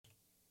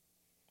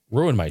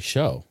Ruin my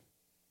show.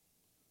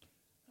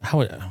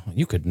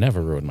 You could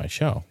never ruin my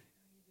show.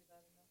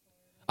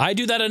 I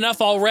do that enough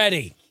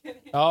already.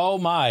 Oh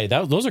my,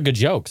 those are good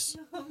jokes.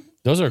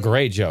 Those are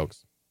great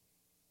jokes.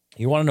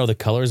 You want to know the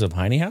colors of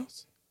Heine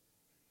House?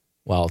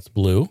 Well, it's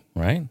blue,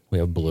 right? We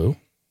have blue.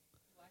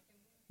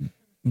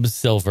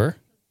 Silver.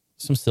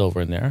 Some silver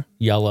in there.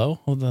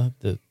 Yellow. All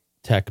the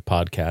tech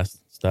podcast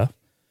stuff.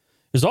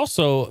 There's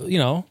also,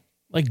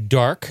 like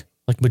dark,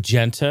 like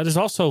magenta. There's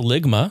also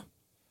Ligma.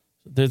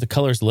 The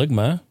color's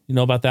Ligma. You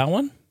know about that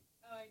one?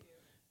 Oh, I do.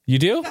 You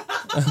do?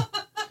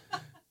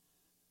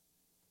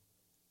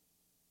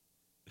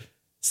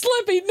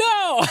 Slippy,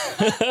 no!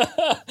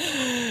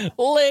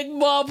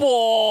 Ligma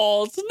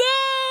balls.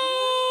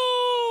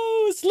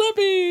 No!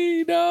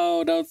 Slippy,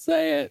 no, don't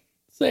say it.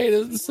 Say it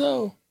isn't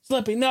so.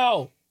 Slippy,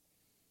 no.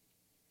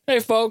 Hey,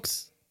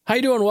 folks. How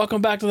you doing?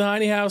 Welcome back to the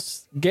Heine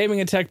House Gaming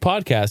and Tech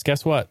Podcast.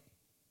 Guess what?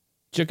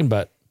 Chicken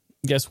butt.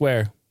 Guess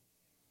where?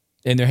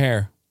 In their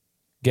hair.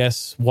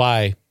 Guess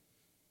why?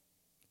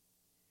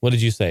 What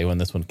did you say when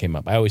this one came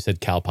up? I always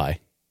said cow pie.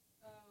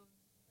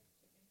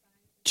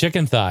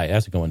 Chicken thigh.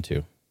 That's a good one,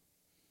 too.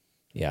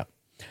 Yeah.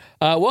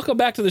 Welcome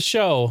back to the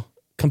show.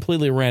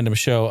 Completely random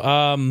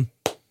show.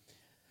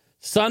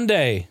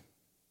 Sunday,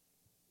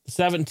 the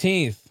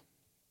 17th.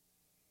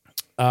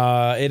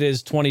 It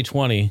is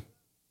 2020.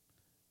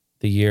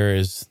 The year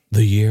is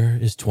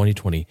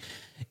 2020.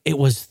 It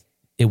was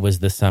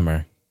the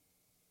summer.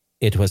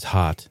 It was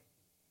hot.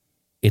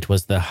 It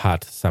was the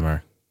hot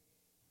summer.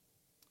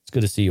 It's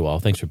good to see you all.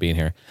 Thanks for being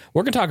here.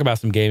 We're going to talk about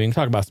some gaming,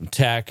 talk about some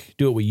tech,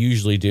 do what we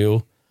usually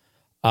do.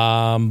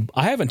 I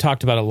haven't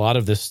talked about a lot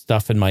of this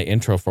stuff in my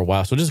intro for a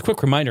while. So just a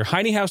quick reminder,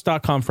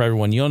 HeineHouse.com for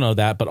everyone. You'll know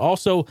that. But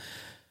also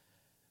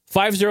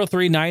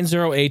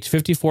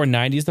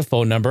 503-908-5490 is the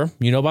phone number.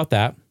 You know about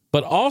that.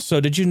 But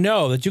also, did you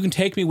know that you can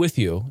take me with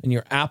you in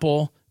your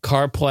Apple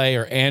CarPlay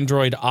or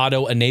Android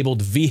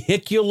Auto-enabled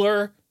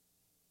vehicular?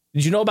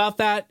 Did you know about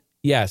that?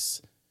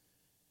 Yes.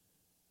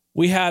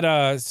 We had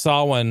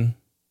Salwan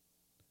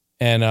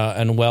and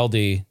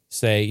Weldy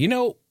say,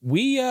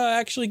 we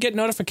actually get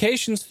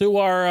notifications through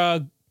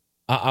our,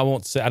 I don't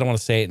want to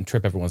say it and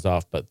trip everyone's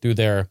off, but through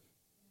their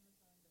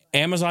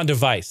Amazon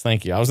device.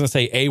 Thank you. I was going to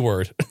say A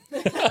word.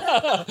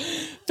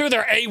 Through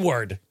their A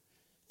word.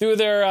 Through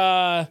their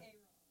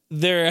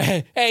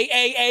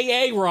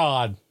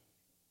A-rod.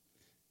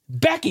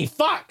 Becky,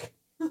 fuck!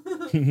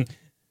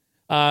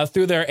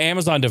 Through their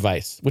Amazon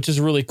device, which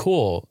is really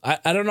cool.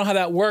 I don't know how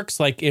that works,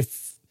 like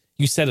if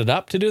you set it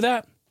up to do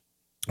that.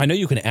 I know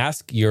you can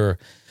ask your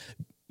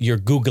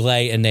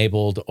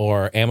Google-enabled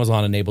or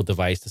Amazon-enabled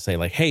device to say,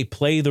 like, hey,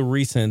 play the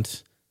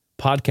recent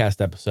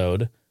podcast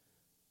episode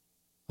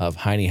of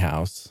Heine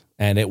House,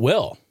 and it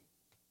will.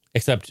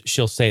 Except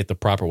she'll say it the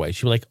proper way.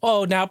 She'll be like,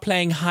 oh, now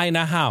playing Heine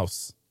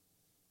House.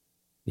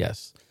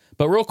 Yes.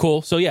 But real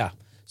cool. So, yeah.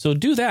 So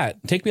do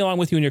that. Take me along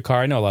with you in your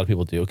car. I know a lot of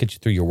people do. It'll get you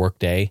through your work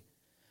day.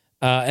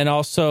 And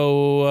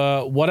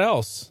also, what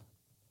else?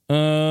 I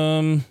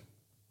don't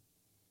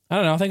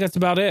know. I think that's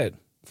about it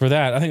for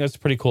that. I think that's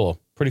pretty cool.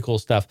 Pretty cool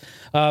stuff.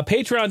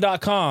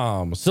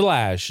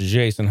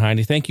 Patreon.com/Jason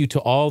Heine. Thank you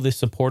to all the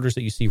supporters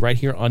that you see right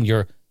here on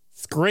your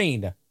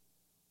screen.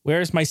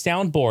 Where's my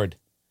soundboard?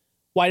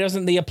 Why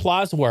doesn't the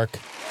applause work?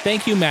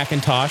 Thank you,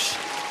 Macintosh.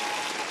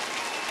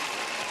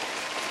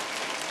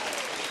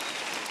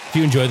 If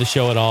you enjoy the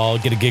show at all,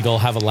 get a giggle,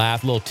 have a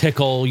laugh, a little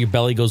tickle, your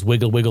belly goes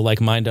wiggle, wiggle like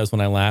mine does when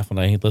I laugh, when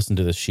I listen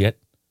to this shit,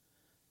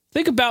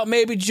 think about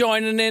maybe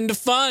joining in the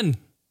fun.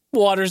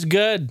 Water's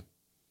good.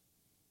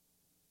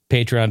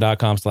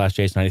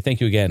 Patreon.com/Jason Heine.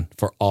 Thank you again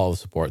for all the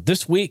support.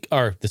 This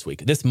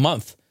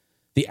month,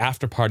 the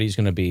after party is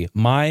going to be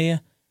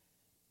my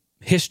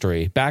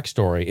history,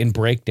 backstory, and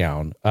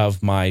breakdown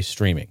of my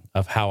streaming,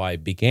 of how I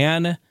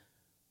began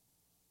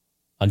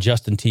on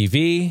Justin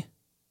TV,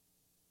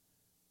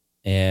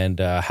 and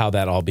how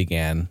that all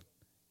began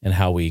and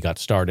how we got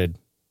started.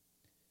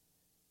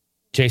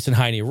 Jason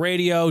Heine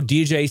Radio,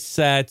 DJ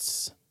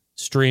sets,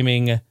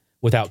 streaming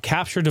without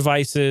capture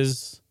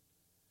devices.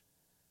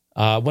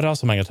 What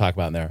else am I going to talk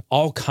about in there?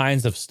 All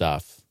kinds of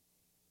stuff.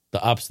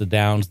 The ups, the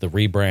downs, the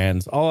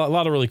rebrands, a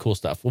lot of really cool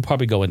stuff. We'll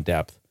probably go in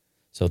depth.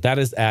 So that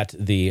is at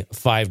the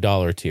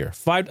 $5 tier.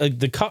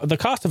 The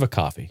cost of a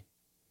coffee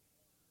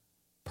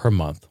per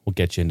month will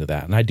get you into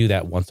that. And I do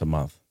that once a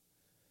month.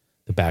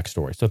 The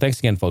backstory. So thanks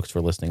again, folks,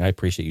 for listening. I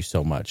appreciate you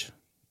so much.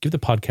 Give the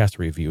podcast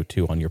a review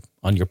too on your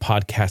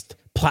podcast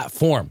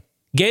platform.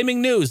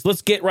 Gaming news.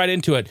 Let's get right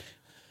into it.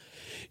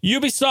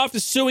 Ubisoft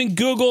is suing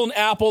Google and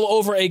Apple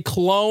over a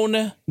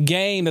clone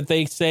game that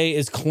they say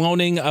is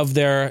cloning of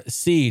their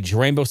Siege,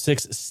 Rainbow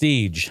Six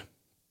Siege.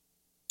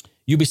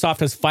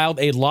 Ubisoft has filed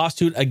a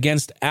lawsuit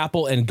against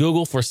Apple and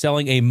Google for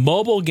selling a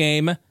mobile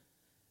game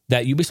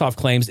that Ubisoft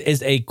claims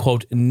is a,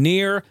 quote,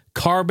 near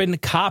carbon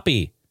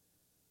copy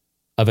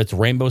of its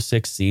Rainbow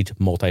Six Siege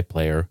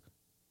multiplayer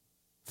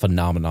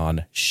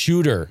phenomenon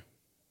shooter.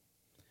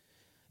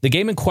 The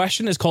game in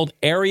question is called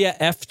Area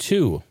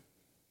F2,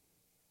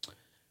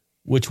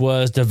 which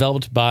was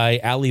developed by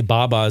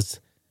Alibaba's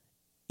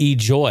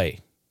eJoy.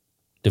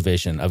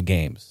 division of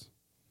games.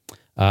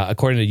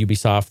 According to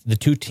Ubisoft, the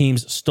two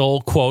teams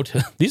stole, quote,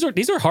 these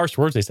are harsh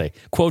words they say,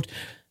 quote,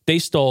 they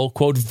stole,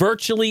 quote,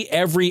 virtually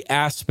every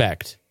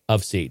aspect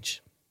of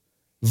Siege.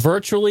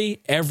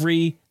 Virtually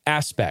every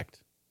aspect.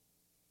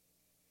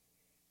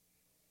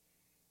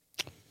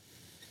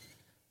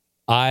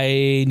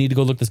 I need to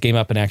go look this game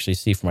up and actually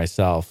see for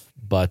myself.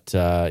 But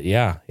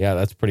yeah,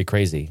 that's pretty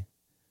crazy.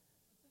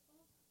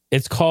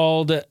 It's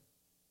called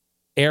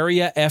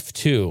Area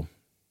F2.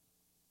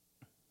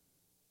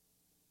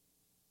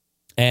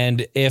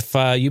 And if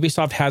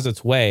Ubisoft has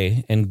its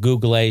way and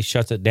Google A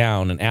shuts it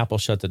down and Apple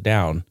shuts it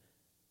down,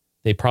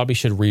 they probably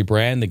should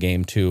rebrand the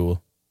game to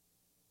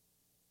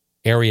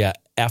Area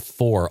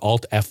F4,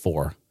 Alt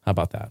F4. How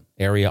about that?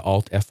 Area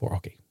Alt F4.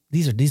 Okay.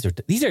 These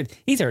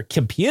are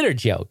computer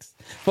jokes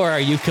for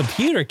you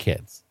computer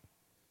kids.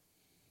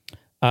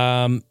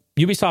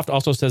 Ubisoft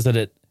also says that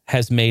it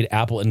has made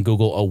Apple and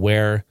Google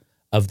aware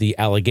of the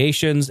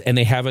allegations, and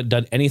they haven't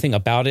done anything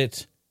about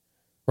it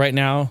right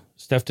now.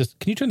 Steph, can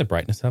you turn the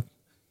brightness up,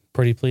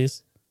 pretty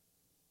please?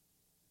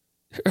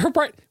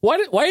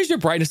 Why is your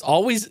brightness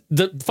always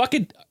the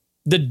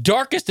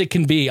darkest it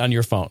can be on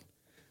your phone?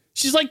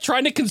 She's like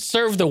trying to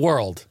conserve the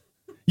world.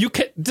 You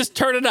can just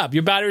turn it up.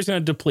 Your battery's going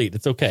to deplete.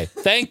 It's okay.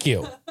 Thank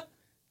you.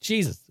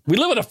 Jesus. We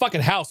live in a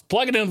fucking house.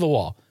 Plug it into the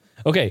wall.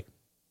 Okay.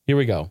 Here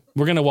we go.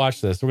 We're going to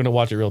watch this. We're going to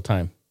watch it real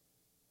time.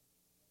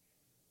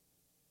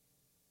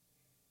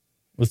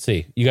 Let's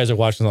see. You guys are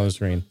watching on the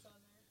screen.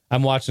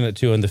 I'm watching it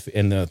too in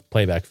the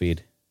playback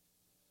feed.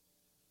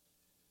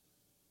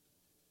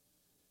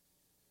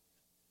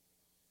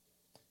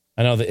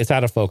 I know that it's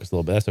out of focus a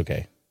little bit. That's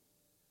okay.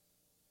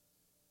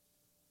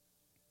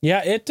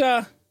 Yeah, here's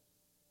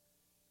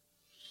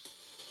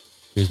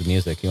the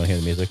music. You want to hear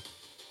the music?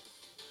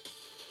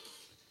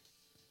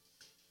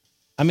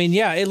 I mean,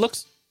 it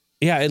looks,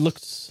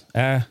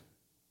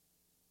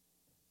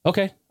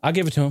 okay. I'll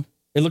give it to him.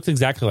 It looks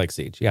exactly like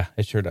Siege. Yeah,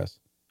 it sure does.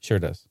 Sure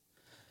does.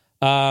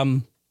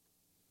 Apple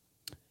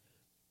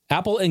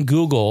and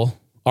Google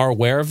are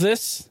aware of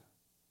this,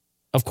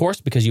 of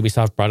course, because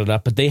Ubisoft brought it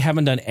up, but they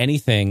haven't done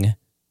anything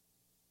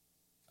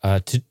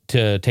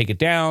to take it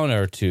down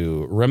or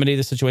to remedy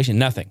the situation.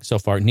 Nothing so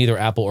far. Neither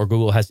Apple or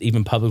Google has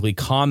even publicly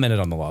commented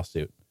on the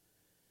lawsuit.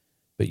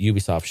 But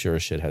Ubisoft sure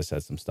as shit has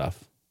said some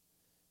stuff.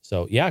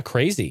 So yeah,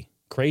 crazy.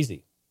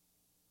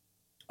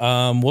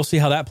 We'll see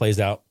how that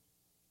plays out.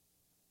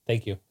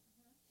 Thank you.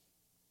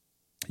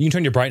 You can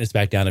turn your brightness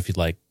back down if you'd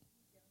like.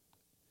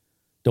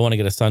 Don't want to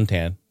get a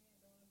suntan.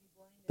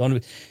 Don't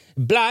want to be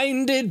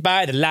blinded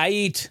by the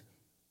light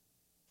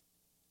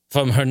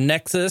from her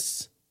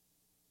Nexus.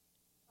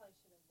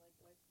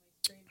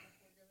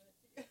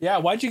 Yeah,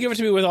 why'd you give it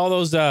to me with all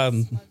those,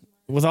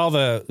 with all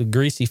the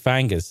greasy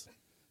fingers?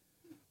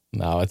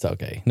 No, it's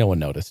okay. No one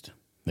noticed,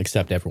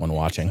 except everyone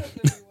watching.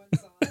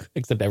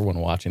 Except everyone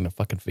watching the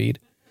fucking feed.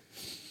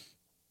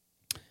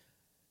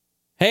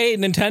 Hey,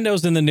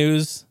 Nintendo's in the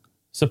news.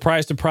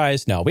 Surprise,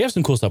 surprise. No, we have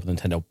some cool stuff with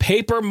Nintendo.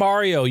 Paper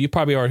Mario. You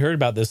probably already heard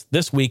about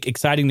this week.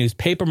 Exciting news.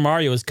 Paper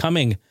Mario is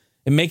coming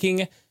and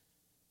making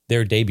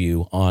their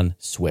debut on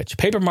Switch.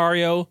 Paper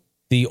Mario,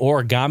 the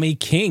Origami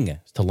King,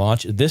 is to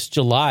launch this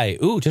July.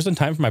 Ooh, just in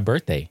time for my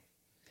birthday.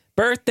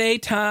 Birthday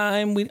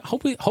time.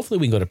 Hopefully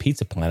we can go to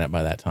Pizza Planet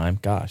by that time.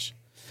 Gosh.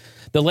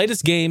 The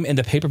latest game in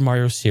the Paper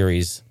Mario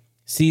series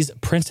sees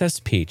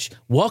Princess Peach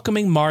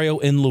welcoming Mario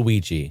and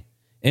Luigi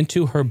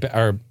into her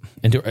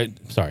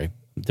sorry,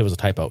 there was a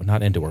typo,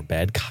 not into her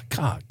bed.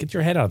 God, get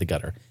your head out of the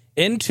gutter.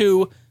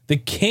 Into the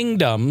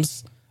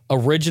Kingdom's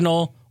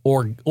original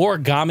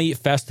Origami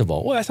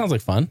Festival. Well, that sounds like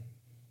fun.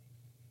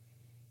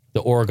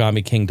 The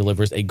Origami King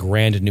delivers a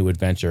grand new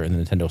adventure in the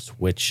Nintendo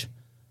Switch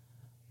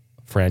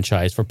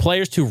franchise for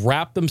players to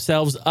wrap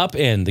themselves up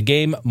in. The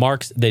game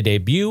marks the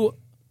debut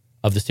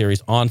of the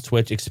series on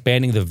Switch,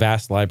 expanding the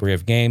vast library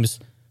of games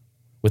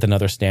with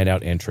another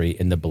standout entry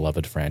in the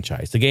beloved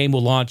franchise. The game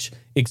will launch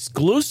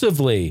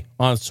exclusively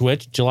on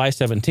Switch July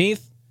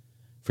 17th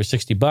for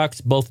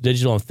 $60, both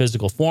digital and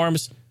physical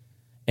forms.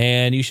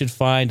 And you should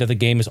find that the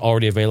game is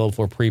already available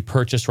for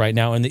pre-purchase right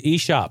now in the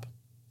eShop.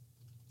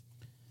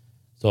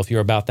 So if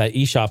you're about that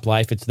eShop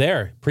life, it's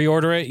there.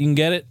 Pre-order it, you can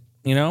get it.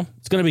 You know,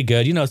 it's going to be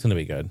good. You know it's going to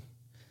be good.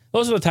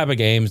 Those are the type of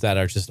games that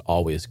are just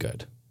always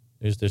good.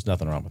 There's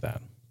nothing wrong with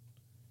that.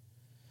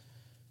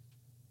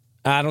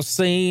 I don't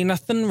see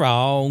nothing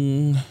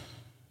wrong.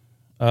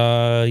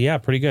 Yeah,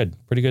 pretty good.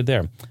 Pretty good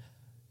there.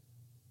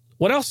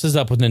 What else is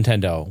up with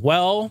Nintendo?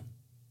 Well,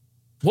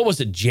 what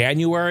was it,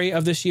 January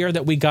of this year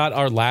that we got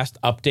our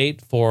last update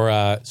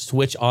for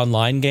Switch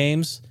Online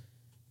games?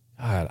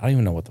 God, I don't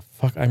even know what the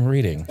fuck I'm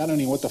reading.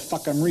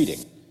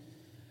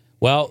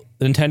 Well,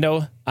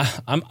 Nintendo,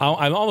 I'm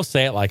almost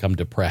say it like I'm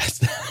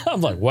depressed.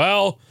 I'm like,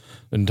 well,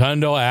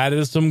 Nintendo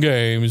added some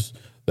games.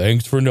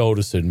 Thanks for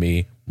noticing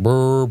me.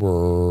 Brr,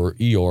 brr,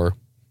 Eeyore.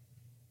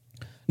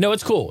 No,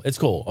 it's cool. It's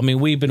cool. I mean,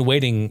 we've been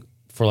waiting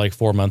for like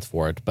 4 months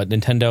for it, but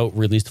Nintendo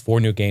released 4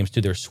 new games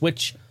to their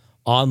Switch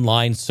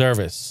Online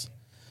service.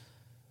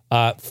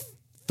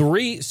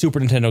 3 Super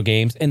Nintendo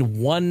games and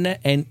 1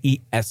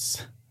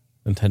 NES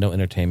Nintendo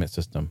Entertainment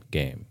System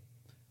game.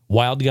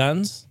 Wild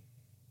Guns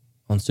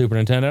on Super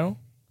Nintendo.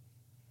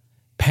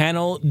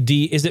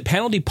 Is it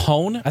Panel de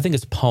Pone? I think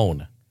it's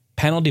Pone.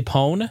 Panel de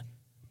Pone.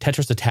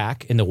 Tetris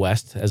Attack in the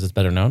West, as it's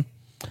better known.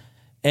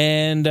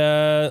 And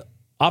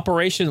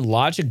Operation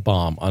Logic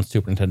Bomb on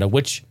Super Nintendo,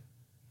 which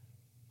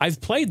I've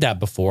played that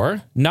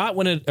before. Not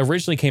when it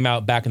originally came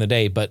out back in the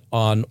day, but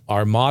on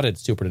our modded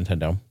Super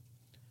Nintendo.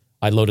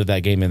 I loaded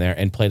that game in there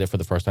and played it for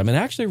the first time and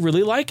actually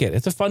really like it.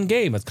 It's a fun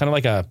game. It's kind of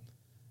like a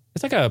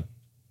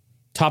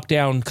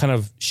top-down kind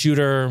of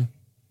shooter,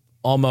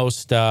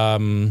 almost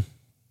what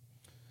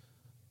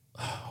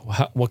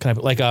kind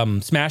of like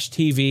Smash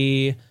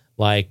TV,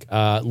 like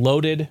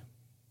Loaded.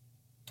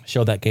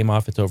 Show that game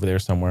off. It's over there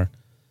somewhere.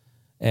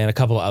 And a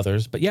couple of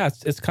others. But yeah,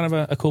 it's kind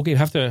of a cool game.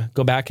 Have to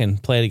go back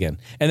and play it again.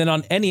 And then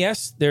on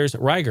NES, there's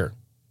Riger,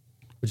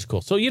 which is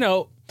cool. So,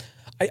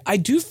 I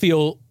do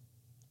feel,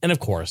 and of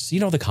course,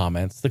 the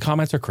comments. The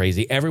comments are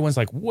crazy. Everyone's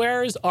like,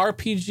 where is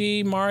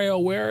RPG Mario?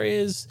 Where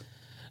is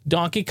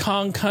Donkey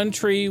Kong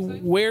Country?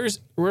 Where's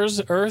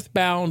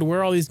Earthbound? Where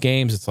are all these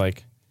games? It's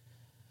like,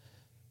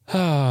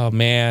 oh,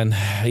 man.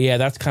 Yeah,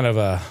 that's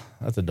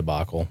a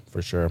debacle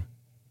for sure.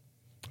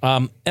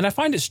 And I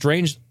find it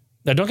strange.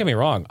 Now, don't get me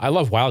wrong. I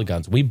love Wild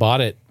Guns. We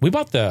bought it. We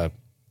bought the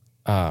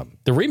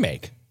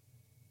remake.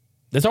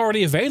 That's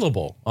already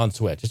available on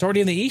Switch. It's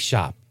already in the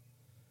eShop.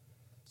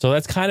 So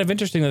that's kind of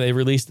interesting that they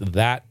released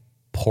that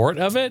port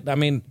of it. I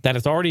mean, that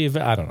it's already,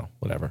 I don't know,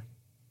 whatever.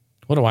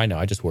 What do I know?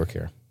 I just work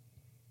here.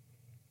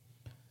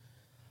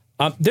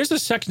 There's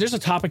a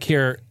topic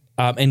here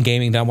in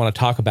gaming that I want to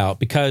talk about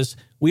because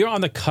we are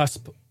on the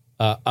cusp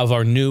of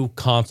our new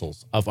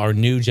consoles, of our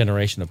new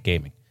generation of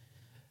gaming.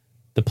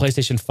 The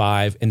PlayStation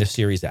 5 and the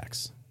Series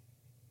X.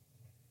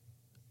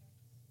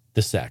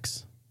 The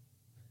sex.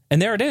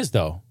 And there it is,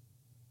 though.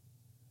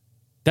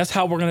 That's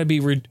how we're going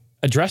to be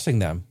addressing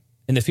them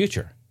in the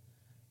future.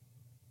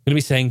 I'm going to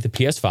be saying the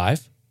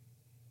PS5,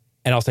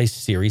 and I'll say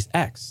Series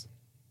X.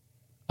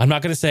 I'm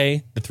not going to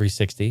say the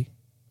 360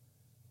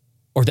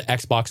 or the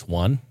Xbox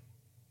One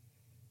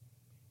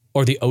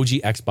or the OG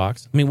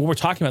Xbox. I mean, when we're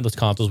talking about those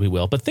consoles, we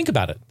will. But think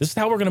about it. This is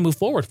how we're going to move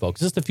forward, folks.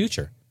 This is the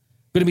future.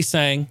 We're going to be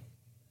saying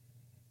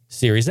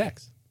Series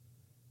X.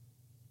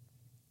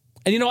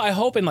 And I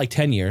hope in like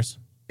 10 years,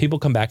 people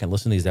come back and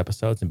listen to these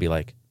episodes and be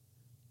like,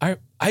 I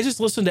just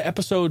listened to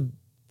episode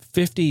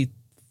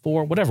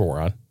 54, whatever we're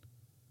on.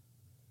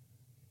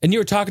 And you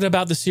were talking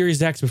about the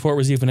Series X before it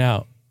was even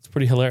out. It's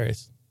pretty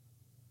hilarious.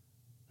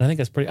 And I think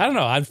that's pretty, I don't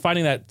know. I'm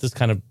finding that just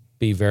kind of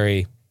be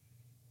very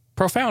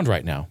profound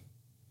right now.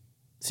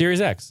 Series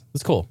X.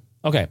 That's cool.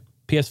 Okay.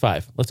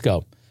 PS5. Let's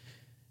go.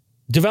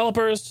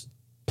 Developers,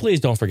 please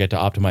don't forget to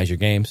optimize your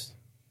games.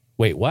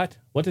 Wait, what?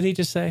 What did he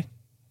just say?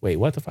 Wait,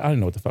 what the fuck? I don't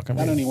know what the fuck I'm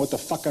reading. I don't know what the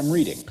fuck I'm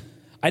reading.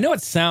 I know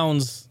it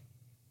sounds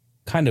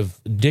kind of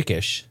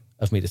dickish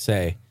of me to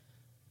say,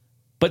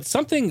 but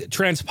something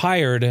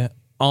transpired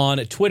on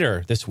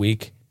Twitter this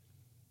week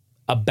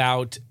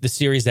about the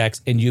Series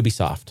X and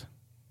Ubisoft.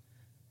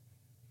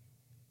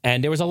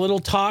 And there was a little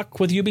talk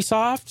with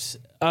Ubisoft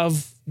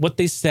of what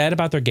they said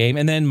about their game.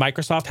 And then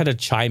Microsoft had to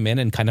chime in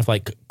and kind of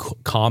like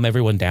calm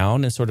everyone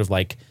down and sort of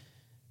like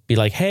be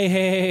like,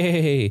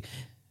 hey.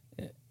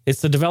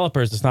 It's the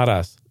developers. It's not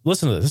us.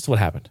 Listen to this. This is what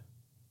happened.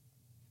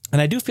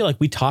 And I do feel like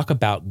we talk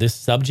about this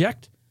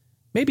subject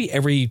maybe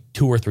every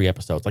 2 or 3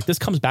 episodes. Like this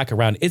comes back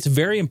around. It's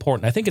very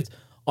important. I think it's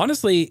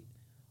honestly,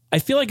 I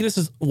feel like this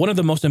is one of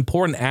the most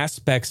important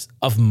aspects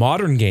of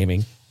modern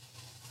gaming.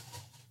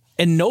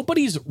 And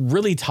nobody's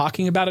really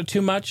talking about it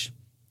too much.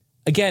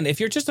 Again, if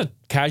you're just a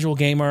casual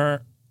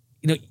gamer,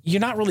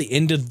 you're not really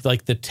into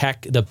like the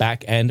tech, the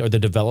back end or the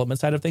development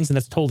side of things. And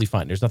that's totally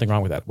fine. There's nothing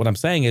wrong with that. What I'm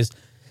saying is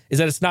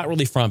that it's not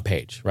really front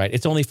page, right?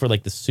 It's only for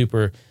like the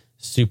super,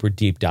 super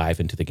deep dive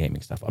into the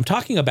gaming stuff. I'm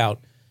talking about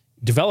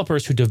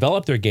developers who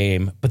develop their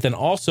game, but then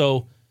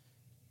also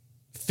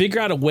figure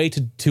out a way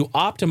to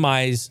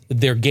optimize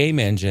their game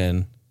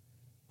engine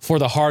for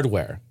the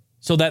hardware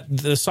so that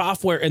the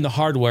software and the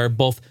hardware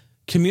both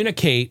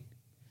communicate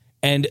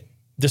and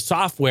the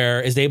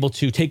software is able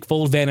to take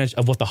full advantage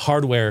of what the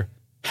hardware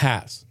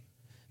has.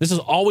 This has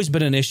always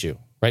been an issue,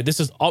 right? This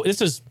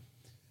is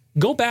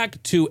go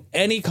back to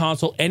any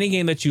console, any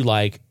game that you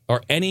like,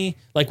 or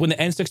like when the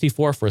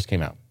N64 first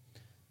came out.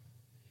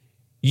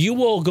 You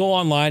will go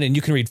online and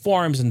you can read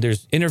forums and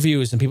there's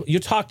interviews and people, you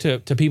talk to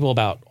people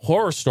about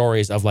horror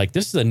stories of like,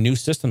 this is a new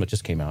system that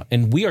just came out.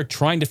 And we are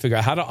trying to figure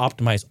out how to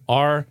optimize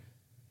our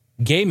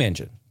game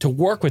engine to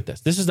work with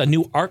this. This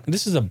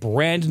is a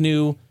brand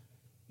new,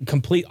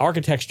 complete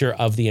architecture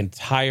of the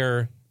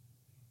entire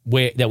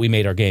way that we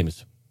made our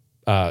games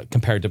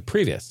compared to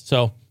previous.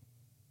 So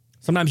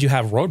sometimes you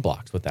have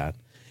roadblocks with that.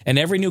 And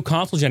every new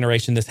console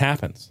generation, this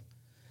happens.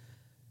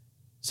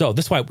 So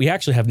this is why we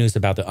actually have news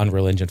about the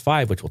Unreal Engine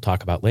 5, which we'll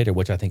talk about later,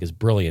 which I think is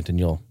brilliant.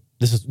 And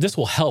this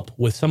will help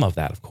with some of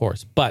that, of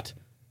course. But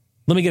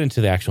let me get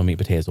into the actual meat and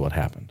potatoes of what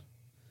happened.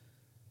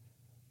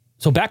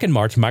 So back in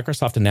March,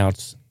 Microsoft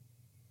announced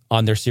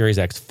on their Series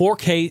X,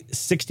 4K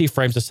 60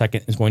 frames a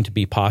second is going to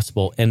be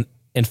possible. And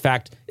in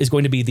fact, is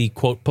going to be the,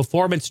 quote,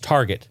 performance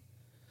target.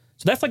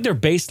 So that's like their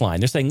baseline.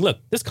 They're saying, look,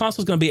 this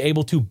console is going to be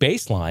able to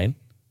baseline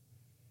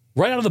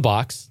right out of the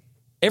box,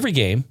 every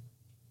game,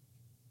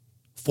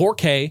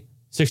 4K,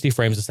 60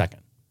 frames a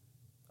second.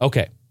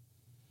 Okay.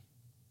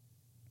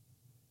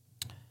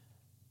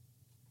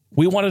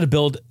 We wanted to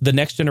build the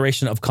next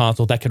generation of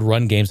console that could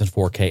run games in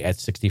 4K at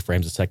 60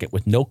 frames a second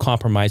with no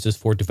compromises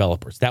for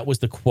developers. That was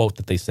the quote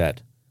that they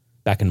said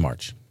back in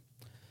March.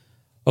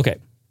 Okay.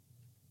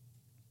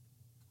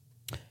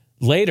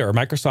 Later,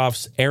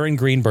 Microsoft's Aaron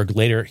Greenberg,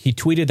 he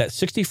tweeted that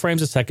 60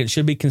 frames a second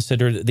should be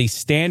considered the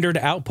standard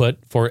output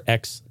for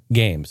X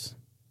games.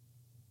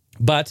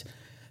 But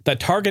that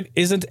target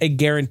isn't a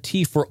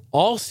guarantee for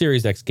all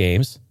Series X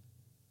games,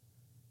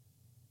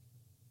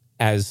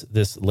 as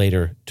this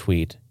later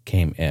tweet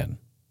came in.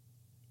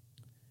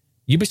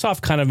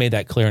 Ubisoft kind of made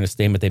that clear in a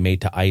statement they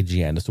made to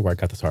IGN. This is where I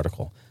got this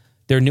article.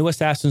 Their new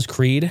Assassin's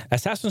Creed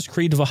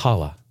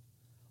Valhalla,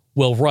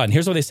 will run,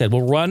 here's what they said,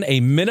 will run a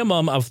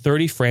minimum of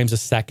 30 frames a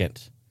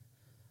second.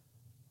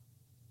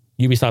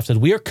 Ubisoft said,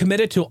 we are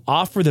committed to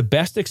offer the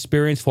best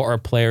experience for our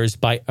players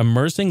by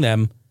immersing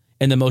them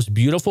in the most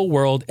beautiful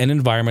world and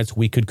environments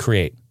we could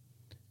create,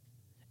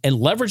 and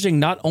leveraging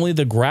not only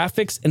the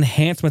graphics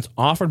enhancements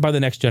offered by the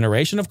next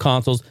generation of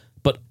consoles,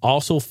 but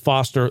also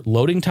foster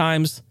loading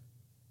times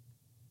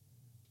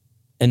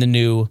and the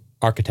new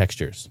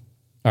architectures.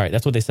 All right,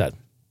 that's what they said.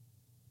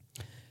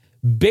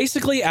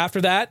 Basically,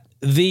 after that,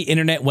 the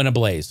internet went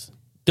ablaze.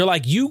 They're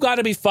like, you got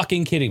to be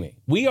fucking kidding me.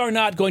 We are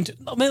not going to...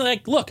 I mean,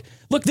 like, look,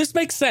 this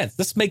makes sense.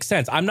 This makes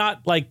sense. I'm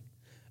not like...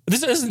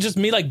 This isn't just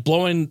me like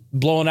blowing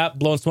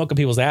smoke at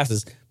people's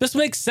asses. This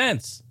makes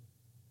sense.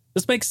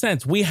 This makes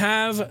sense. We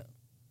have...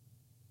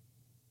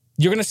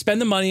 You're going to spend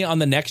the money on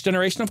the next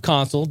generation of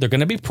console. They're going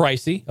to be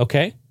pricey,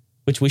 okay?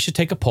 Which we should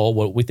take a poll,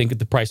 what we think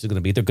the price is going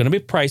to be. They're going to be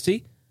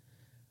pricey.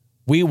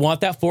 We want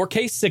that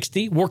 4K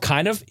 60. We're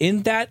kind of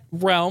in that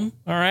realm,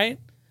 all right?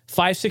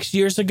 5-6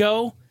 years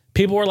ago,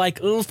 people were like,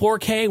 oh,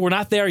 4K, we're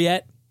not there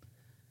yet.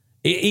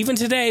 Even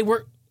today,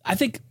 I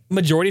think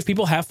majority of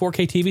people have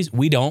 4K TVs.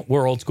 We don't.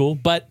 We're old school,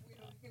 but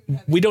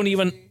we don't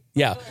even,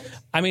 yeah.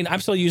 I mean, I'm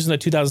still using a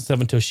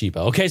 2007 Toshiba,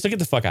 okay? So get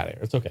the fuck out of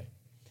here. It's okay.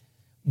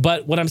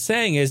 But what I'm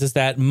saying is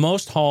that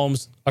most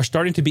homes are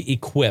starting to be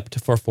equipped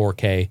for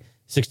 4K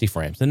 60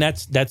 frames. And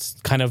that's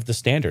kind of the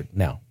standard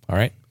now, all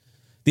right?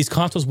 These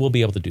consoles will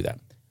be able to do that.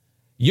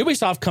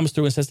 Ubisoft comes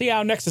through and says,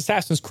 yeah, next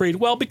Assassin's Creed,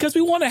 well, because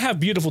we want to have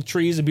beautiful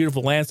trees and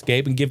beautiful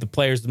landscape and give the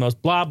players the most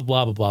blah,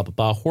 blah, blah, blah, blah,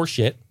 blah,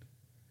 horseshit.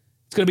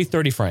 It's going to be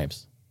 30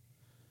 frames.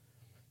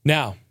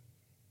 Now,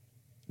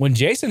 when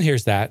Jason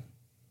hears that,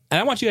 and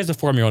I want you guys to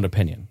form your own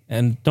opinion,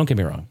 and don't get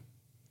me wrong,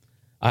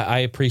 I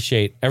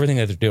appreciate everything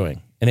that they're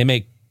doing, and they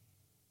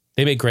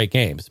make great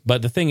games.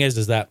 But the thing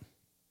is that,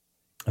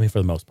 I mean, for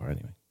the most part,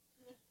 anyway.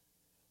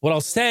 What I'll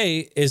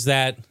say is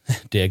that,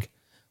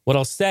 what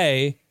I'll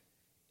say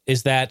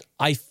is that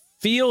I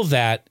feel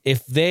that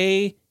if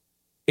Ubisoft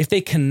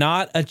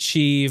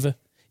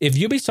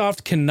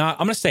cannot,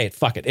 I'm going to say it,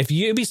 fuck it. If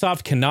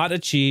Ubisoft cannot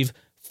achieve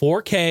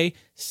 4K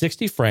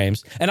 60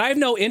 frames, and I have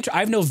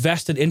no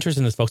vested interest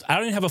in this, folks. I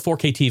don't even have a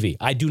 4K TV.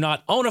 I do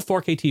not own a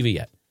 4K TV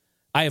yet.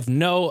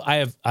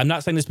 I'm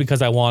not saying this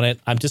because I want it.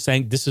 I'm just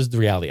saying this is the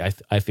reality.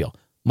 I feel,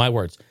 my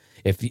words.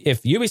 If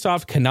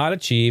Ubisoft cannot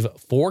achieve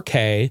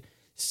 4K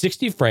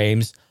 60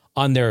 frames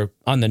on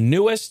the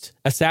newest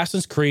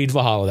Assassin's Creed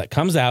Valhalla that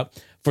comes out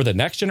for the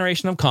next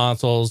generation of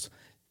consoles,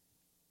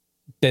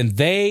 then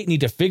they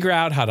need to figure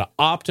out how to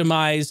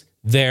optimize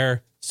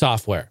their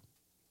software.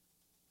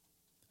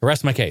 I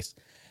rest my case.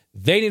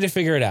 They need to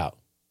figure it out.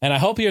 And I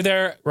hope you're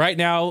there right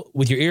now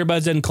with your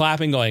earbuds in,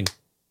 clapping, going,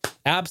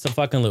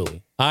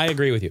 abso-fucking-lutely. I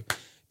agree with you.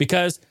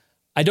 Because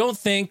I don't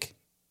think...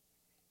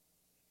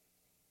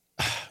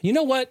 You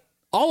know what?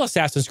 All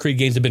Assassin's Creed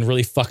games have been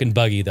really fucking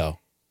buggy, though.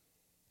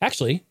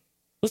 Actually,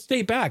 let's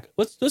date back.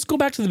 Let's go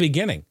back to the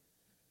beginning.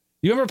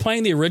 You remember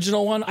playing the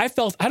original one? I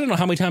don't know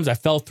how many times I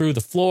fell through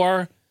the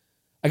floor.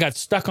 I got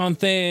stuck on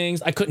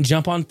things. I couldn't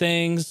jump on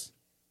things.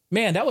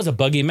 Man, that was a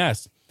buggy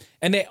mess.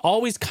 And they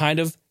always kind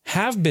of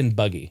have been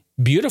buggy.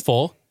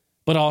 Beautiful,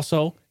 but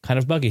also kind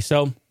of buggy.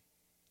 So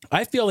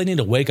I feel they need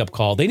a wake-up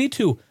call. They need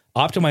to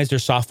optimize their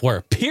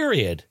software,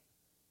 period.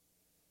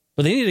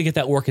 But they need to get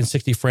that work in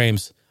 60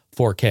 frames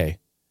 4K.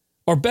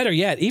 Or better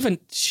yet, even,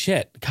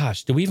 shit,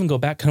 gosh, do we even go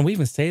back? Can we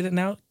even say that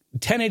now?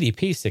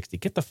 1080p 60.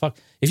 Get the fuck.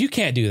 If you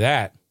can't do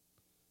that,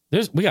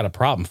 we got a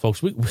problem,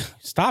 folks.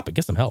 Stop it.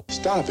 Get some help.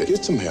 Stop it.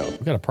 Get some help.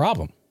 We got a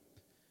problem.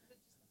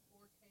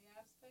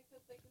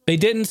 They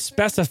didn't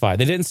specify.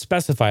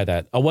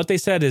 That. What they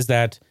said is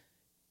that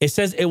it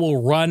says it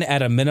will run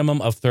at a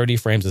minimum of 30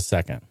 frames a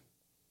second.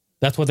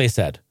 That's what they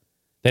said.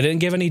 They didn't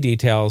give any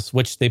details,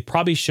 which they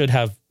probably should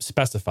have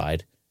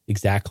specified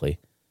exactly.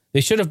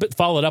 They should have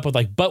followed up with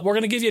like, but we're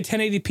going to give you a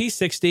 1080p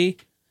 60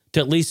 to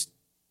at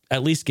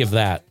least give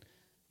that.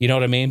 You know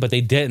what I mean? But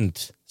they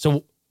didn't.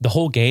 So the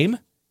whole game,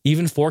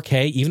 even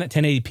 4K, even at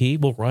 1080p,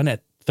 will run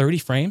at 30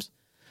 frames.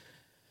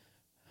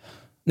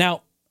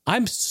 Now,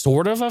 I'm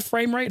sort of a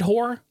frame rate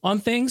whore on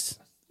things.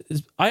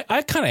 I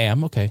kind of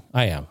am. Okay,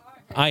 I am.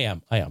 I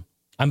am.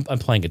 I'm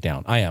playing it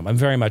down. I am. I'm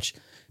very much,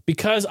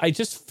 because I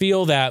just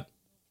feel that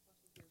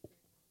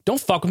don't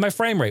fuck with my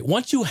frame rate.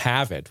 Once you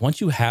have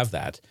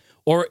that,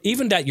 or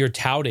even that you're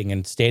touting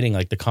and stating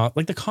like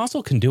the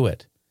console can do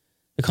it.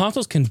 The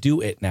consoles can do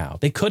it now.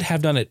 They could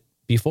have done it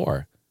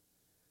before.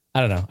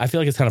 I don't know. I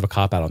feel like it's kind of a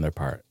cop out on their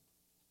part.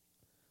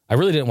 I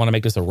really didn't want to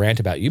make this a rant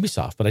about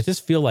Ubisoft, but I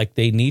just feel like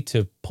they need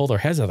to pull their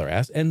heads out of their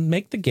ass and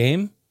make the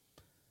game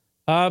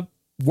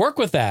work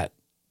with that.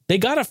 They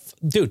got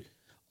dude,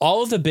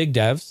 all of the big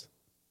devs,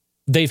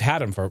 they've had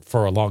them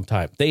for a long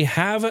time. They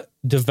have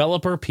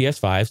developer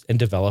PS5s and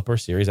developer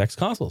Series X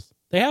consoles.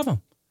 They have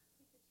them.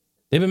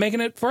 They've been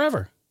making it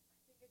forever.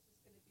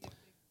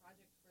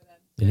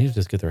 They need to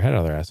just get their head out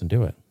of their ass and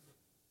do it.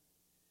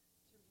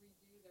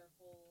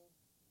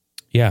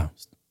 Yeah.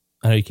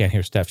 I know you can't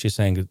hear Steph. She's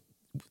saying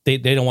they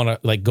don't want to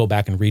like go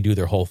back and redo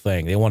their whole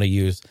thing. They want to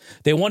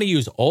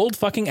use old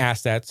fucking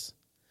assets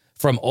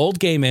from old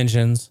game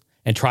engines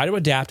and try to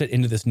adapt it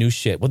into this new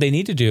shit. What they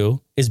need to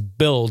do is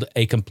build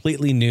a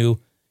completely new,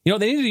 they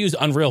need to use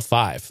Unreal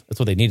 5. That's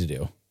what they need to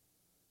do.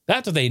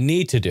 That's what they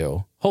need to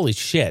do. Holy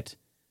shit.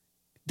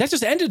 That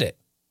just ended it.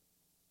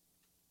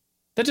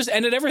 That just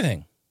ended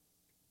everything.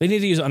 They need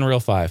to use Unreal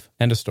 5.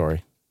 End of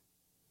story.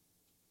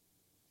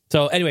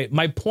 So anyway,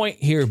 my point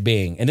here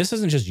being, and this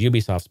isn't just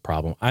Ubisoft's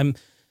problem,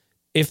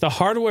 if the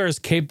hardware is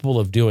capable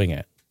of doing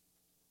it,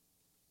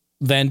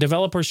 then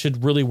developers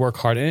should really work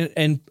hard.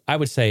 And I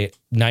would say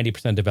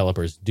 90%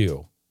 developers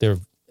do.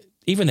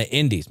 Even the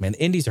indies, man.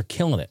 The indies are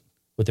killing it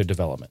with their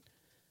development.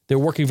 They're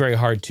working very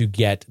hard to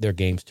get their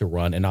games to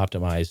run and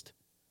optimized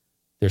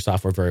their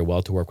software very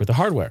well to work with the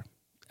hardware.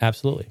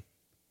 Absolutely.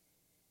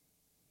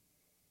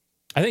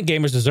 I think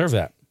gamers deserve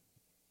that.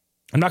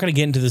 I'm not going to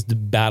get into this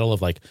battle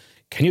of like,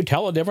 can you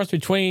tell the difference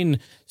between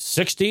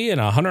 60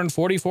 and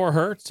 144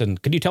 hertz?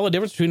 And can you tell the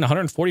difference between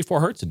 144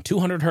 hertz and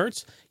 200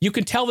 hertz? You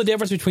can tell the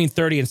difference between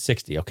 30 and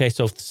 60. Okay,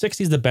 so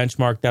 60 is the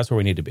benchmark. That's where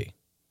we need to be.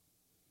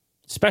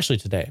 Especially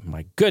today.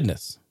 My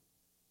goodness.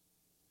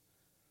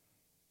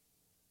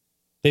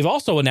 They've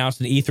also announced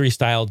an E3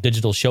 style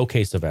digital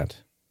showcase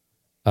event.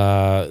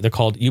 They're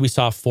called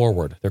Ubisoft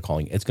Forward. They're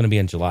calling it. It's going to be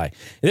in July.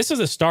 And this is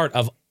the start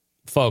of,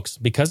 folks,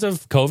 because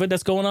of COVID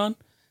that's going on,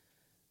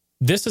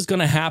 this is going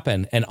to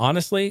happen. And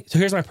honestly, so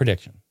here's my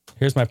prediction.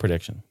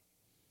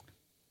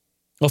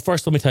 Well,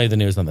 first, let me tell you the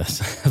news on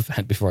this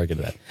event before I get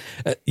to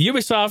that.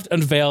 Ubisoft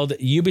unveiled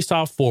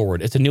Ubisoft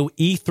Forward. It's a new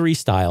E3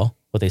 style,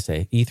 what they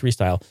say, E3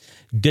 style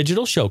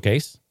digital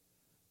showcase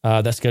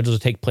that's scheduled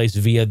to take place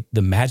via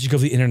the magic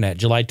of the internet,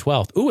 July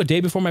 12th. Ooh, a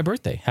day before my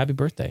birthday. Happy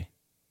birthday.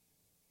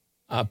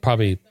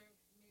 Probably,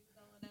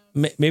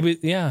 maybe,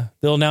 yeah.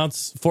 They'll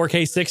announce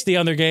 4K 60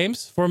 on their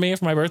games for me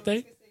for my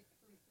birthday.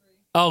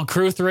 Oh,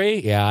 Crew 3?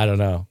 Yeah, I don't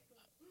know.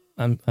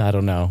 I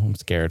don't know. I'm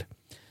scared.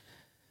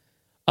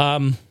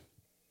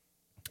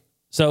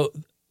 So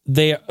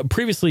they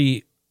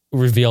previously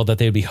revealed that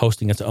they would be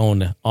hosting its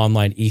own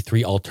online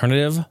E3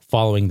 alternative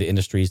following the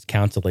industry's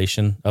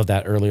cancellation of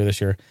that earlier this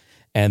year.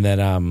 And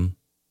then,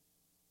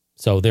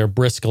 so their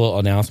brisk little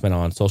announcement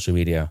on social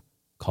media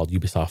called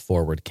Ubisoft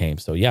Forward came.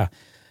 So yeah,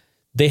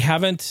 they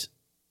haven't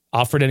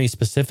offered any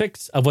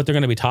specifics of what they're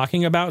going to be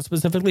talking about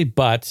specifically,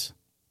 but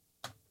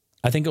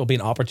I think it will be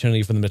an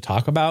opportunity for them to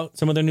talk about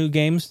some of their new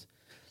games,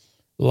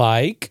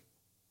 like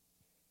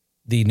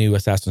the new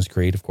Assassin's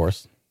Creed, of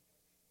course.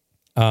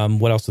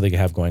 What else do they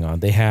have going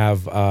on? They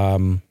have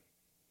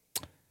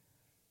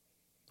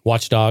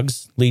Watch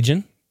Dogs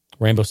Legion,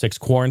 Rainbow Six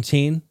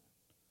Quarantine,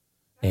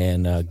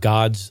 and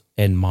Gods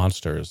and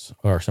Monsters,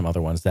 or some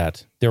other ones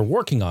that they're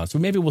working on. So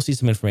maybe we'll see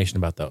some information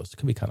about those. It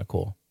could be kind of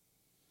cool.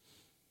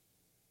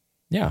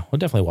 Yeah, we'll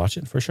definitely watch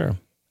it for sure.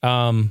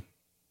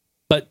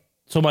 But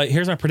so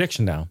here's my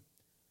prediction now.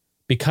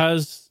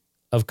 Because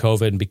of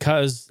COVID and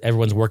because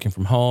everyone's working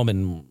from home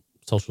and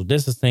social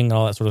distancing and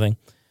all that sort of thing,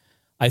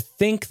 I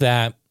think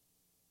that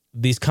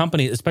these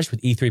companies, especially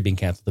with E3 being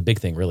canceled, the big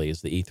thing really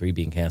is the E3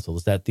 being canceled,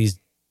 is that these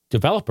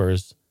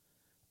developers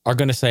are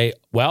going to say,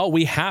 well,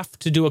 we have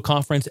to do a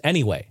conference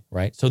anyway,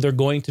 right? So they're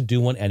going to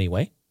do one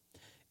anyway.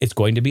 It's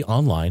going to be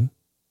online.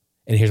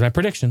 And here's my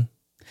prediction.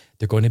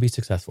 They're going to be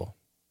successful.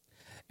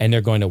 And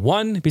they're going to,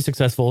 1, be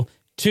successful.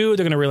 2,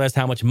 they're going to realize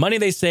how much money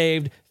they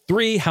saved.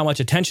 3, how much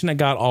attention it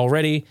got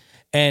already.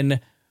 And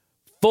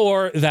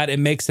 4, that it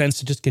makes sense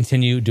to just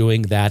continue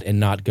doing that and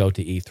not go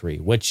to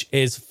E3, which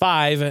is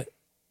 5,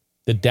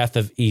 the death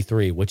of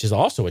E3, which is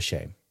also a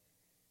shame.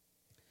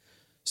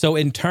 So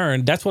in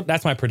turn, that's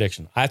my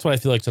prediction. That's what I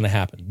feel like is going to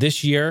happen.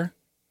 This year,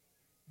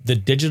 the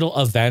digital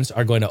events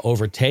are going to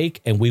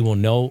overtake, and we will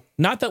know,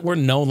 not that we're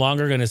no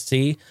longer going to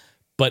see,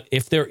 but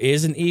if there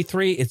is an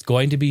E3, it's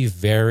going to be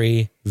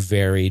very,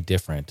 very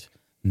different.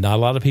 Not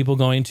a lot of people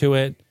going to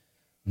it,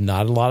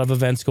 not a lot of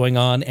events going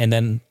on. And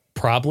then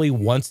probably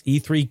once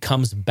E3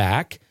 comes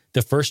back,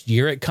 the first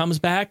year it comes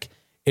back,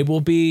 it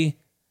will be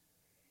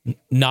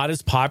not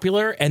as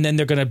popular. And then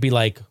they're going to be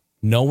like,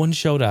 no one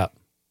showed up.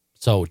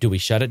 So do we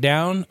shut it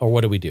down or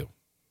what do we do?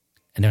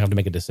 And they have to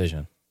make a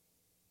decision.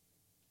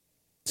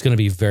 It's going to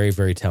be very,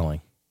 very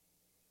telling.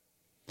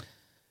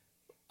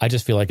 I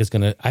just feel like it's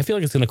going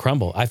to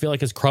crumble. I feel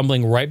like it's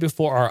crumbling right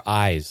before our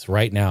eyes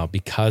right now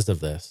because of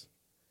this.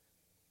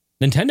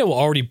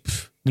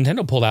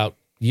 Nintendo pulled out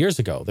years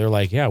ago. They're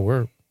like, yeah,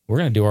 we're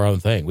going to do our own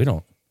thing. We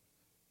don't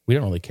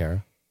really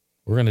care.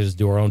 We're going to just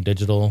do our own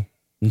digital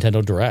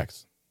Nintendo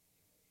Directs.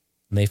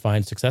 And they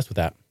find success with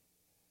that.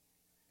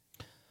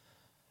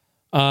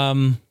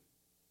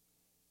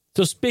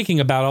 So speaking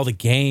about all the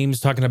games,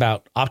 talking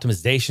about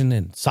optimization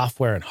and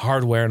software and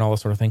hardware and all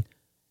this sort of thing,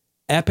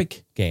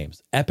 Epic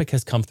Games. Epic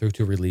has come through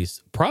to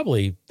release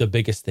probably the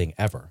biggest thing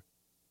ever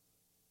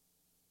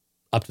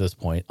up to this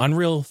point.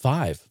 Unreal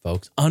 5,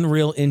 folks.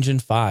 Unreal Engine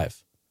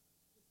 5.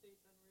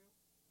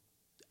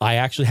 I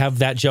actually have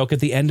that joke at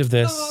the end of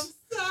this. Oh,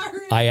 I'm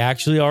sorry. I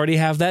actually already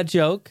have that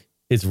joke.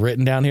 It's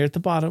written down here at the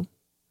bottom.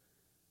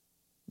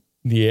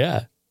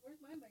 Yeah. Where's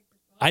my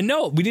microphone? I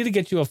know. We need to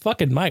get you a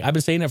fucking mic. I've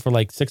been saying it for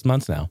like 6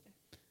 months now.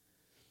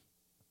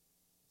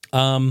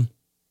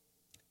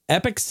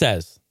 Epic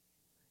says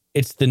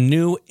it's the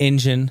new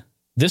engine.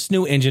 This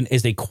new engine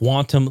is a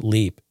quantum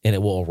leap, and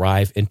it will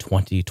arrive in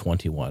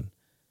 2021.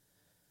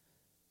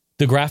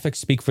 The graphics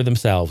speak for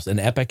themselves,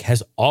 and Epic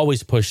has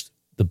always pushed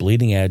the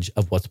bleeding edge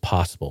of what's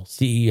possible.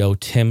 CEO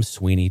Tim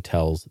Sweeney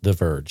tells The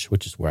Verge,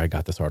 which is where I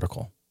got this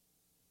article.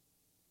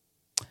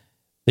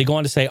 They go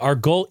on to say, our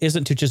goal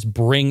isn't to just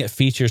bring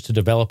features to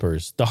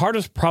developers. The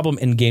hardest problem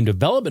in game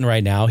development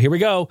right now, here we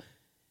go,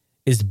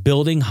 is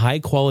building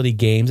high-quality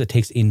games that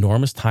takes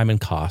enormous time and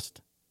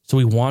cost. So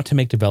we want to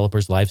make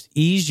developers' lives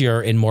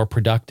easier and more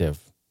productive.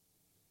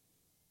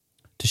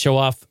 To show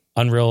off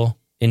Unreal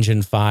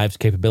Engine 5's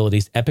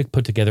capabilities, Epic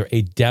put together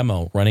a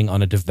demo running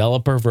on a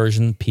developer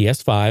version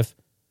PS5,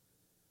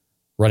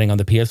 running on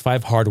the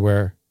PS5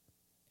 hardware,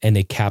 and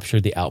they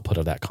captured the output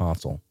of that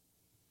console.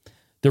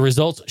 The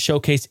results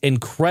showcase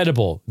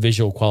incredible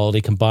visual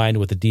quality combined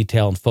with the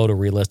detail and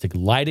photorealistic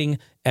lighting.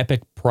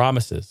 Epic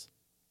promises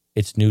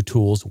its new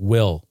tools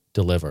will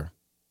deliver.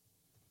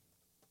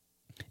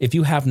 If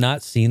you have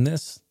not seen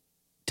this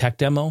tech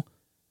demo,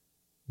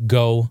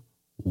 go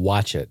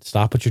watch it.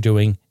 Stop what you're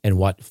doing and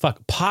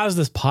pause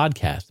this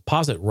podcast.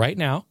 Pause it right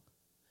now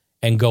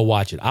and go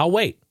watch it. I'll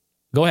wait.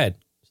 Go ahead.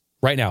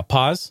 Right now.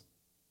 Pause.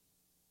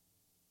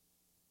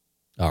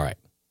 All right.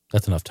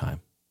 That's enough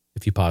time.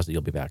 If you pause it,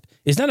 you'll be back.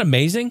 Isn't that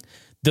amazing?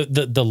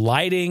 The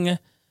lighting,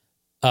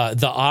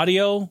 the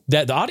audio,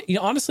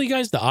 honestly,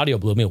 guys, the audio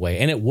blew me away,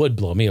 and it would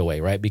blow me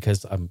away, right?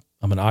 Because I'm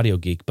an audio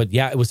geek. But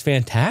yeah, it was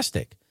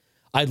fantastic.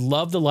 I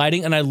love the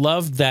lighting, and I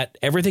love that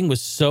everything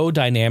was so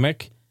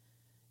dynamic.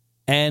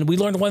 And we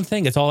learned one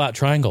thing: it's all about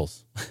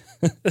triangles.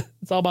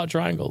 It's all about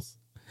triangles.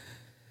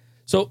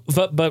 So,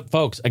 but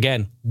folks,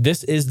 again,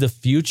 this is the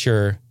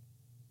future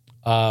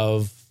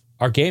of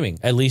our gaming,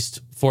 at least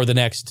for the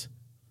next,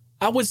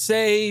 I would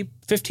say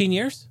 15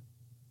 years.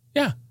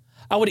 Yeah,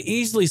 I would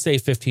easily say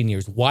 15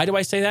 years. Why do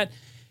I say that?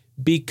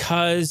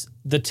 Because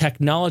the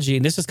technology,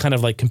 and this is kind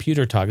of like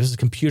computer talk. This is a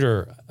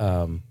computer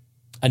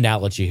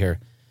analogy here.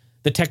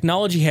 The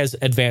technology has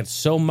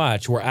advanced so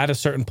much. We're at a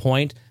certain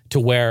point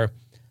to where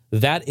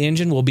that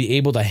engine will be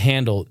able to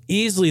handle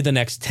easily the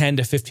next 10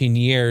 to 15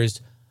 years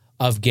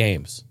of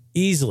games.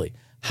 Easily.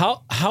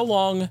 How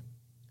long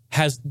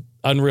has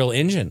Unreal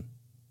Engine?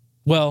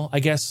 Well,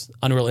 I guess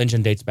Unreal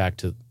Engine dates back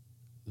to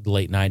the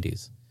late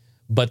 90s,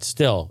 but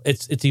still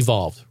it's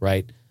evolved,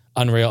 right?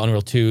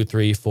 Unreal 2,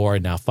 3, 4,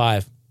 and now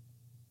 5.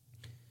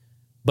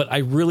 But I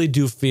really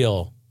do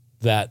feel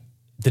that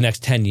the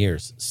next 10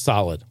 years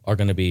solid are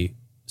going to be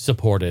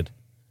supported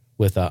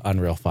with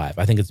Unreal 5.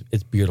 I think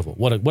it's beautiful.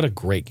 What a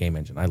great game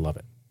engine. I love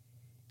it.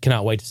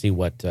 Cannot wait to see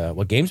what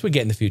games we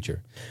get in the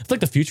future. It's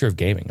like the future of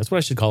gaming. That's what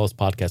I should call this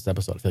podcast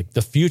episode. I feel like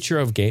the future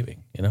of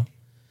gaming, you know?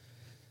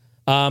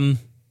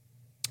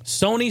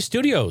 Sony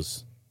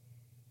Studios.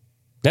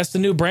 That's the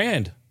new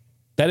brand.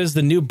 That is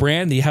the new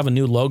brand. You have a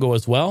new logo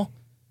as well.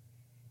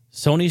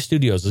 Sony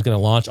Studios is going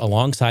to launch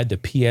alongside the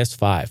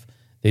PS5.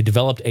 They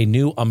developed a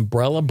new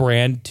umbrella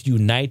brand to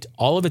unite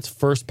all of its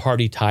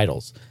first-party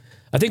titles.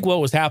 I think what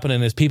was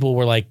happening is people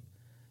were like,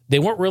 they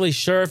weren't really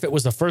sure if it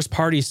was a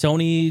first-party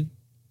Sony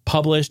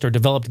published or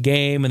developed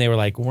game, and they were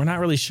like, we're not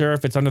really sure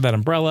if it's under that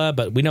umbrella,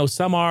 but we know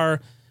some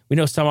are, we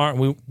know some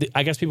aren't.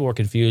 I guess people were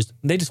confused.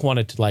 They just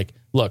wanted to like,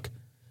 look,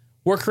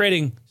 we're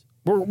creating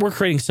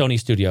Sony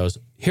Studios.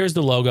 Here's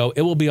the logo.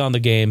 It will be on the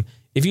game.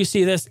 If you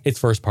see this, it's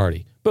first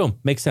party. Boom.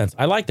 Makes sense.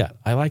 I like that.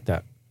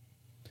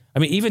 I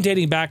mean, even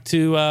dating back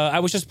to, I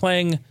was just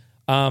playing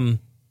Warhawk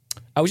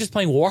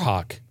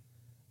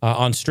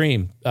on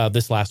stream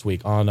this last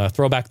week on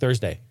Throwback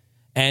Thursday.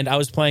 And I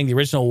was playing the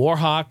original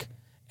Warhawk.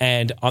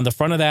 And on the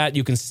front of that,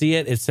 you can see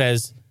it. It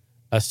says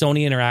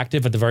Sony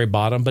Interactive at the very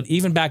bottom. But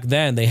even back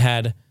then, they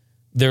had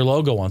their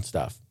logo on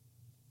stuff.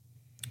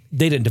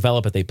 They didn't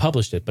develop it. They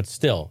published it. But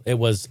still, it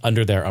was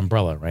under their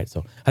umbrella, right?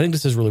 So I think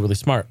this is really, really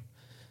smart.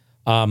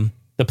 The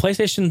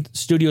PlayStation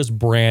Studios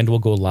brand will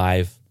go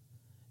live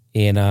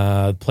in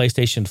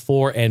PlayStation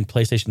 4 and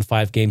PlayStation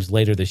 5 games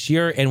later this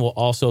year, and will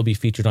also be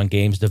featured on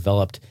games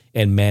developed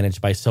and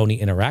managed by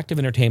Sony Interactive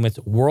Entertainment's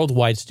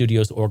Worldwide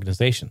Studios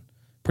organization.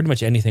 Pretty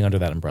much anything under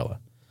that umbrella.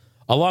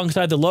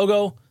 Alongside the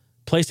logo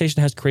PlayStation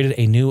has created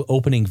a new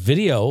opening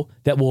video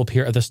that will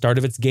appear at the start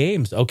of its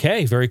games.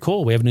 Okay, very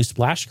cool. We have a new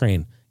splash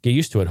screen. Get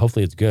used to it.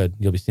 Hopefully it's good.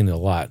 You'll be seeing it a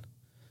lot.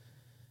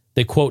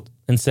 They quote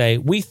and say,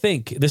 "We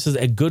think this is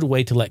a good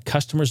way to let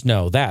customers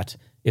know that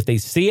if they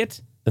see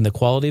it, then the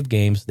quality of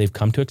games they've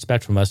come to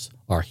expect from us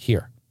are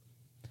here.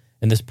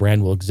 And this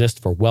brand will exist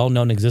for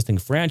well-known existing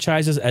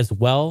franchises as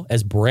well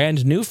as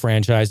brand new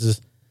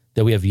franchises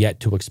that we have yet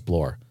to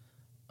explore."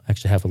 I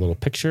actually have a little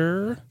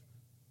picture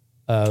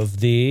of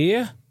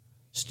the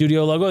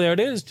studio logo. There it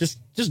is. Just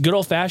good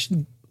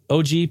old-fashioned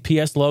OG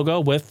PS logo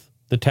with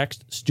the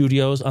text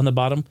Studios on the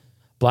bottom.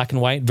 Black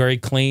and white, very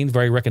clean,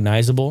 very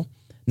recognizable.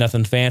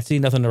 Nothing fancy,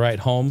 nothing to write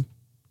home.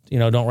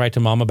 Don't write to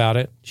mom about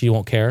it. She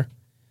won't care.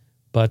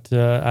 But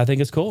I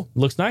think it's cool. It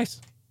looks nice.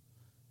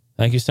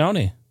 Thank you,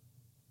 Sony.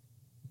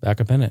 Back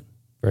up in it.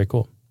 Very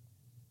cool.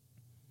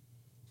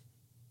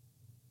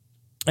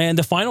 And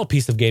the final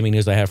piece of gaming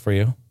news I have for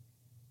you.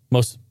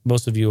 Most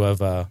of you have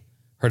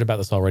heard about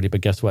this already,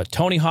 but guess what?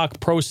 Tony Hawk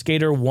Pro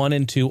Skater 1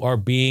 and 2 are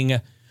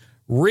being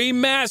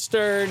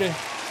remastered.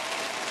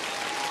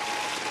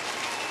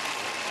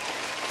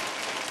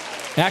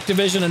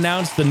 Activision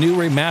announced the new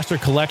remaster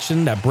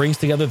collection that brings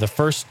together the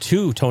first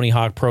 2 Tony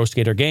Hawk Pro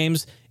Skater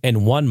games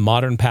in one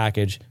modern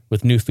package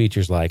with new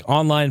features like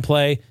online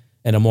play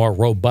and a more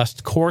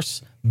robust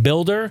course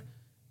builder.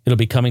 It'll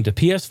be coming to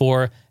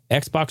PS4,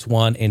 Xbox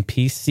One, and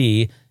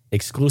PC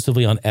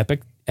exclusively on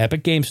Epic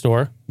Game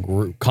Store.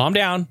 Calm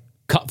down.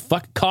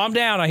 Calm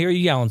down. I hear you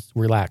yelling.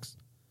 Relax.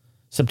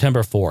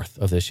 September 4th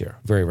of this year.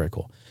 Very, very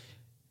cool.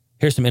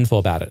 Here's some info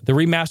about it. The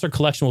remaster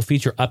collection will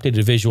feature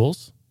updated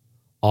visuals,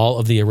 all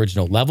of the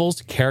original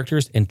levels,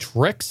 characters, and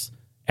tricks,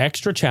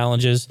 extra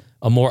challenges,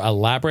 a more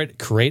elaborate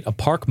create a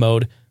park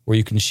mode where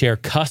you can share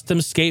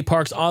custom skate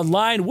parks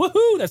online.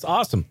 Woohoo! That's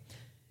awesome.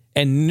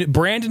 And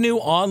brand new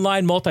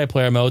online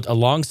multiplayer modes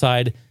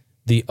alongside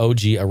the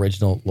OG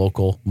original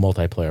local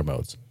multiplayer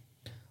modes.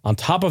 On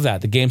top of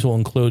that, the games will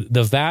include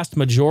the vast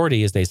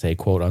majority, as they say,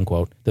 quote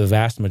unquote, the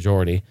vast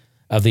majority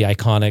of the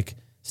iconic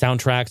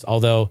soundtracks,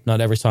 although not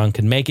every song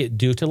can make it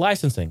due to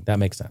licensing. That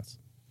makes sense.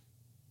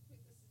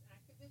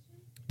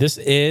 This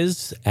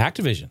is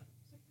Activision.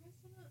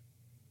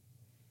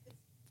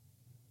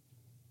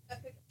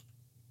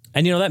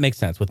 And, that makes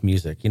sense with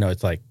music.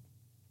 It's like,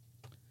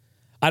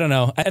 I don't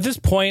know. At this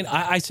point,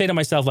 I say to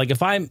myself, like,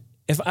 if I'm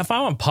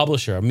a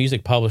publisher, a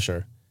music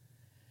publisher,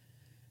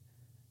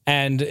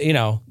 and,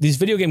 these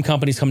video game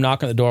companies come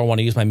knock on the door and want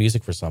to use my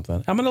music for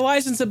something, I'm going to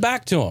license it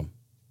back to them.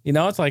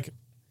 It's like,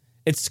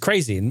 it's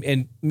crazy.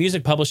 In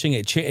music publishing,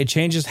 it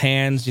changes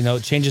hands,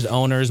 it changes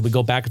owners. We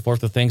go back and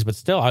forth with things, but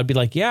still, I'd be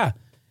like, yeah,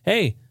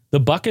 hey, the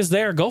buck is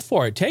there. Go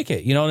for it. Take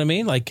it. You know what I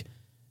mean? Like,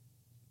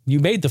 you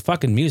made the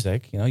fucking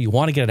music. You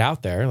want to get it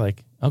out there.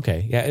 Like,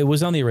 okay, yeah, it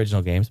was on the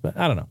original games, but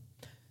I don't know.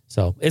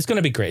 So it's going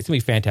to be great. It's going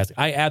to be fantastic.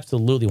 I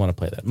absolutely want to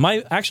play that.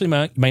 My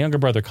younger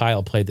brother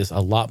Kyle played this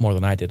a lot more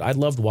than I did. I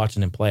loved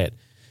watching him play it.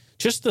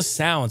 Just the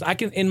sounds.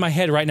 In my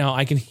head right now,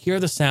 I can hear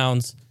the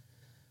sounds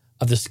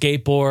of the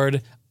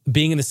skateboard,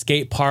 being in the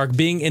skate park,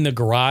 being in the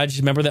garage.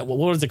 Remember that? What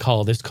was it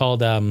called? It's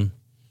called, I don't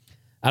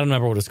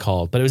remember what it's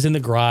called, but it was in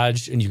the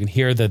garage and you can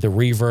hear the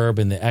reverb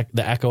and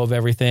the echo of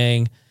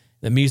everything.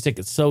 The music,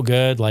 it's so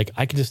good. Like,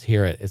 I can just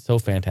hear it. It's so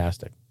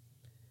fantastic.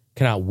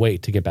 Cannot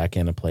wait to get back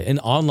in and play. And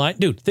online,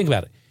 dude, think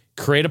about it.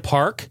 Create a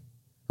park,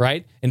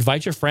 right?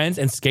 Invite your friends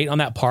and skate on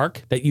that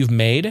park that you've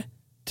made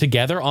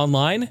together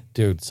online.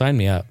 Dude, sign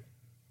me up.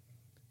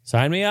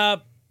 Sign me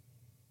up.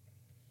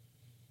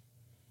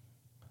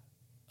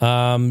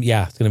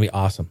 Yeah, it's going to be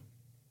awesome.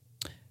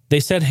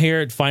 They said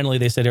here,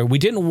 we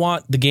didn't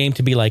want the game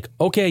to be like,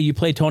 okay, you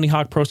play Tony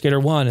Hawk Pro Skater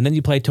 1 and then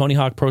you play Tony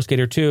Hawk Pro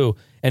Skater 2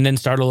 and then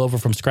start all over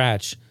from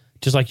scratch,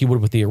 just like you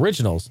would with the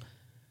originals.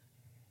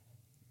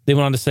 They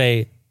went on to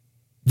say,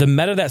 the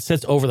meta that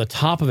sits over the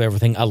top of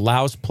everything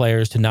allows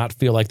players to not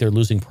feel like they're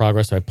losing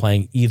progress by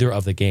playing either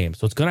of the games.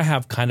 So it's going to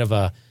have kind of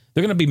they're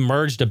going to be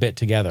merged a bit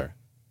together,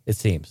 it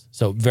seems.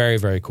 So very,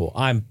 very cool.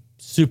 I'm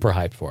super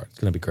hyped for it. It's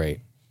going to be great.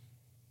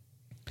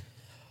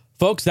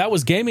 Folks, that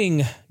was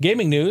gaming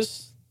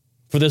news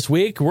for this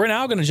week. We're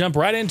now going to jump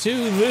right into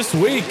This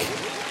Week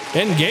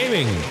in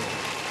Gaming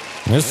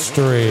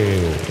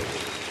Mystery.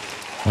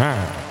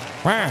 Wow.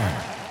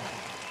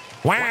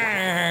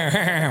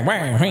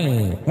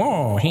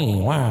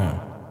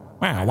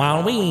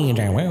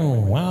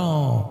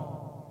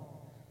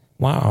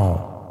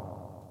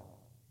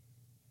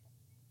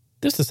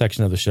 This is a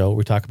section of the show where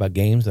we talk about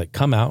games that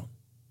come out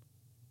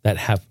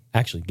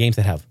games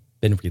that have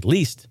been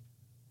released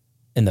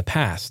in the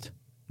past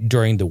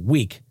during the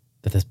week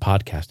that this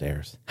podcast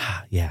airs.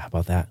 Yeah, how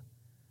about that?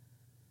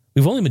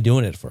 We've only been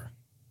doing it for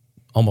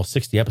almost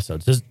 60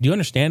 episodes. Do you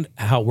understand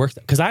how it works?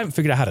 Because I haven't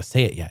figured out how to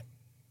say it yet.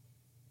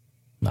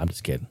 No, I'm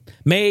just kidding.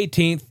 May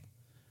 18th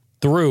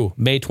through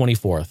May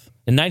 24th.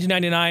 In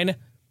 1999,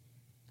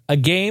 a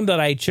game that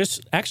I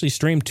just actually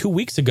streamed 2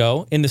 weeks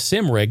ago in the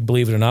sim rig,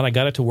 believe it or not. I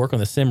got it to work on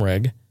the sim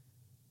rig.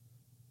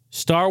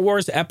 Star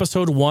Wars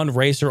Episode 1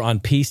 Racer on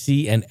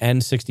PC and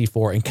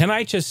N64. And can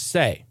I just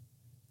say,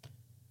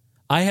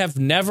 I have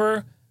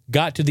never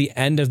got to the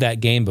end of that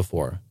game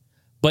before.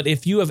 But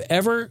if you have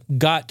ever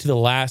got to the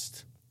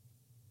last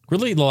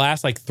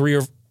like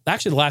the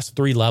last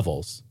three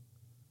levels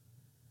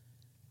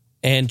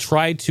and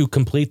tried to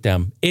complete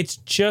them, it's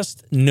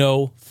just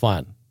no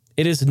fun.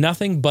 It is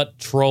nothing but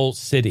Troll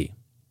City.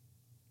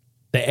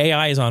 The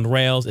AI is on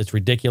rails. It's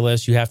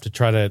ridiculous. You have to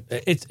try to,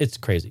 it's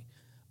crazy.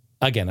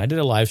 Again, I did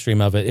a live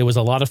stream of it. It was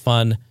a lot of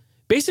fun.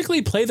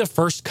 Basically, play the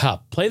first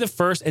cup, play the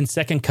first and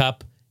second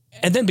cup,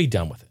 and then be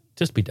done with it.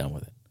 Just be done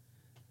with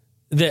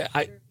it.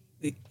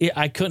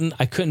 I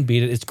couldn't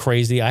beat it. It's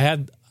crazy. I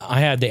had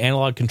the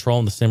analog control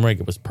and the sim rig.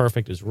 It was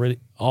perfect. It was really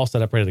all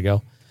set up, ready to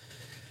go.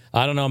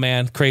 I don't know,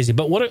 man. Crazy.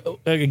 But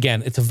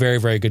again, it's a very,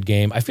 very good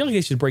game. I feel like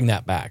they should bring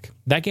that back.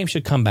 That game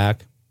should come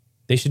back.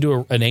 They should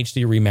do an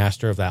HD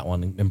remaster of that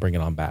one and bring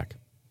it on back.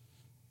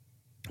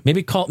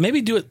 Maybe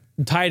do it,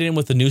 tie it in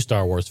with the new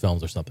Star Wars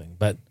films or something.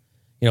 But,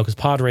 because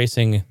pod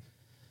racing,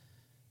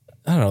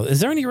 I don't know. Is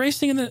there any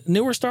racing in the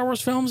newer Star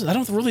Wars films? I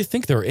don't really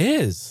think there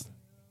is.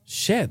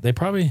 Shit, they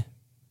probably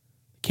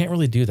can't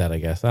really do that, I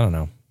guess. I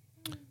don't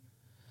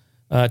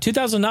know.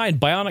 2009,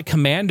 Bionic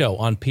Commando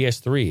on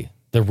PS3,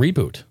 the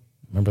reboot.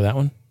 Remember that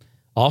one?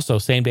 Also,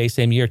 same day,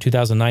 same year,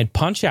 2009,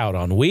 Punch-Out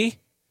on Wii.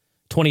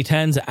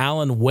 2010's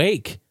Alan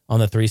Wake on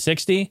the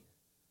 360.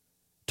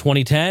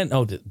 2010,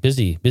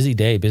 busy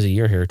day, busy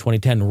year here.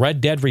 2010, Red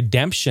Dead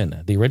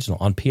Redemption, the original,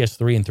 on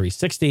PS3 and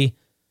 360.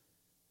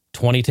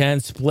 2010,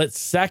 Split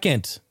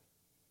Second,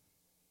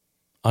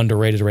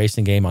 underrated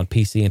racing game on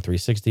PC and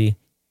 360.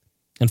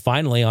 And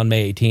finally, on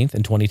May 18th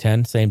in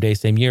 2010, same day,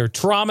 same year,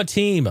 Trauma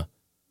Team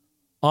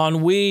on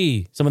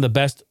Wii. Some of the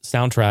best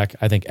soundtrack,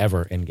 I think,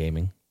 ever in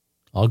gaming.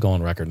 I'll go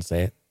on record and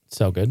say it. It's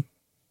so good.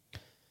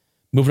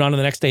 Moving on to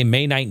the next day,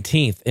 May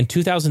 19th. In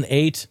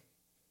 2008,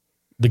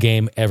 the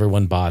game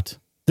everyone bought.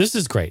 This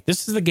is great.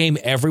 This is the game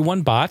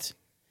everyone bought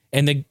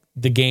and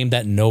the game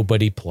that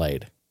nobody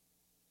played.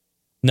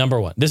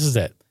 Number one. This is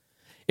it.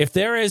 If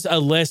there is a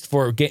list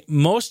for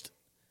most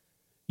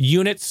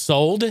units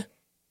sold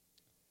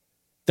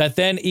that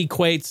then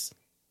equates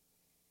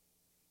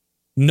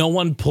no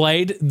one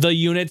played the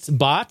units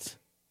bought,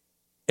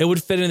 it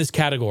would fit in this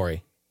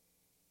category.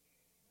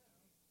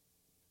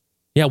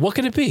 Yeah, what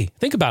could it be?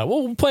 Think about it.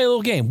 We'll play a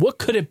little game. What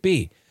could it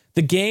be?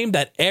 The game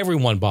that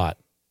everyone bought.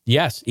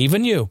 Yes,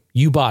 even you.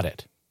 You bought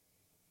it.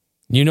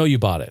 You know you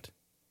bought it.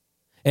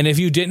 And if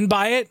you didn't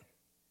buy it,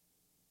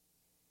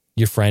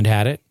 your friend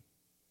had it.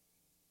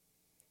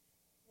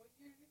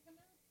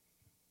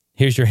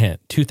 Here's your hint.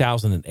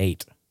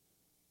 2008.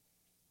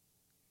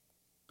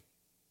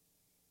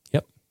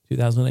 Yep,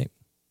 2008.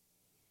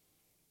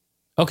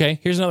 Okay,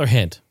 here's another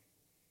hint.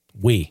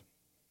 Wii.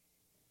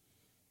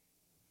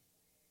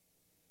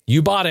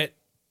 You bought it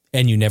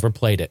and you never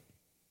played it.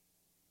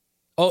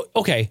 Oh,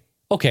 okay.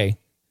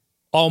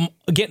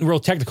 Getting real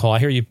technical. I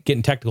hear you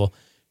getting technical.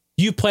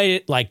 You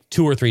played it like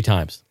 2 or 3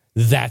 times.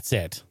 That's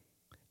it.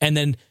 And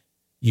then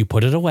you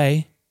put it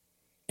away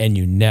and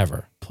you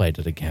never played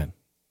it again.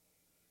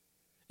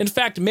 In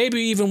fact,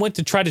 maybe you even went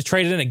to try to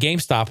trade it in at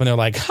GameStop and they're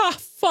like,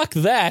 fuck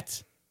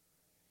that.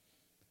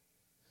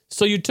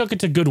 So you took it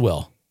to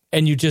Goodwill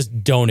and you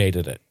just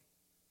donated it.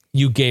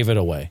 You gave it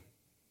away.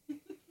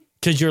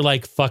 Because you're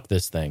like, fuck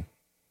this thing.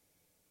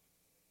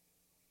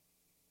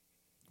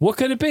 What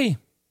could it be?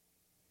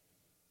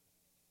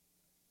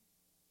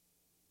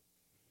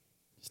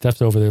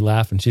 Steph's over there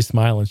laughing. She's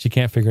smiling. She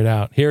can't figure it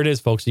out. Here it is,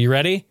 folks. Are you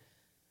ready?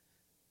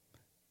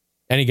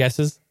 Any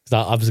guesses?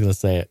 Because I'm just going to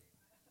say it.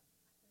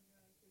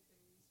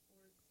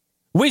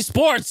 Wii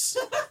Sports.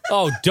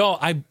 Oh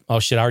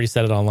shit! I already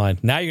said it online.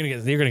 Now you're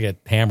gonna get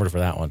hammered for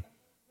that one.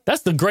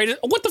 That's the greatest.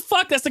 What the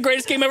fuck? That's the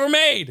greatest game ever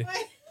made.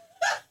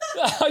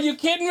 Are you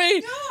kidding me?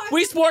 No,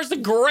 Wii Sports, the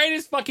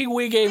greatest fucking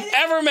Wii game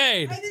ever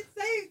made.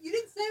 You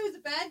didn't say it was a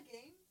bad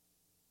game.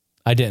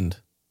 I didn't.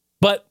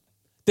 But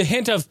the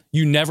hint of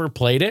you never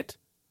played it.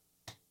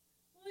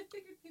 Well, I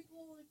figured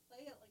people would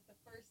play it like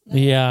the first night.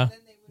 Yeah. And then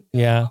they would go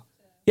Yeah. off to...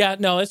 Yeah,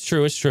 no, it's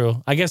true. It's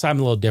true. I guess I'm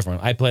a little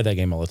different. I play that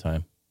game all the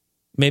time.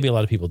 Maybe a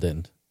lot of people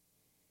didn't.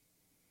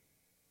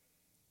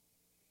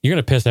 You're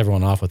going to piss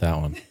everyone off with that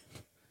one. This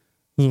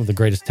is one of the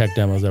greatest tech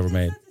demos ever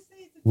made.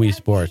 Wii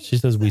Sports. She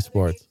says Wii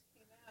Sports.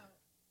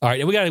 All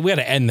right, we got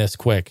to end this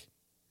quick.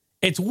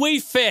 It's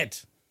Wii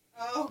Fit.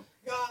 Oh,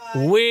 God.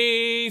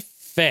 Wii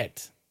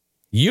Fit.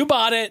 You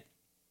bought it.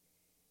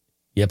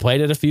 You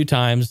played it a few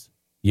times.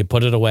 You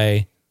put it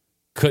away.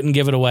 Couldn't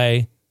give it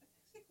away.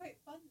 It's actually quite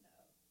fun,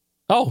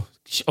 though. Oh,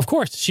 of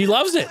course. She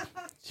loves it.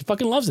 She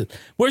fucking loves it.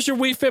 Where's your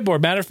Wii Fit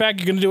board? Matter of fact,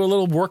 you're going to do a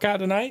little workout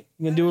tonight?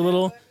 You're going to do a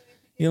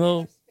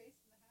little,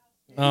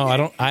 Oh,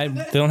 they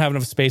don't have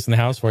enough space in the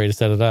house for you to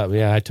set it up.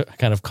 Yeah, I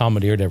kind of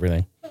commandeered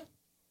everything.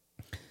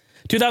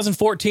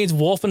 2014's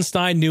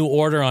Wolfenstein New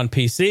Order on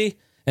PC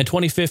and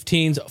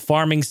 2015's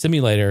Farming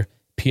Simulator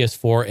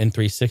PS4 and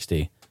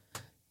 360.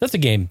 That's a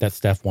game that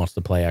Steph wants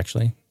to play,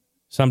 actually.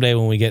 Someday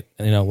when we get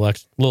a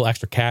little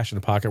extra cash in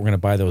the pocket, we're going to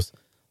buy those.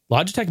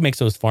 Logitech makes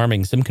those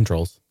farming sim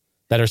controls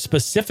that are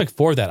specific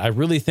for that. I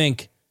really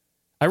think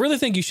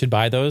you should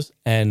buy those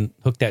and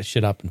hook that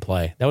shit up and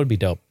play. That would be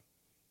dope.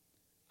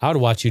 I would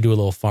watch you do a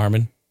little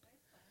farming.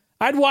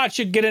 I'd watch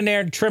you get in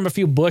there and trim a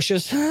few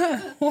bushes.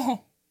 I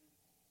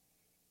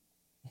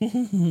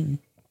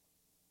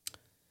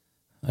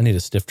need a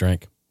stiff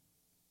drink.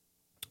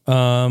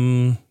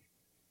 May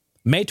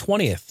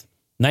 20th,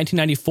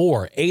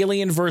 1994,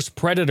 Alien vs.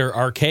 Predator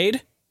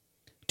Arcade.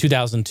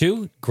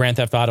 2002, Grand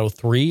Theft Auto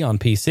 3 on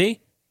PC.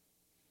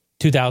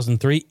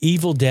 2003,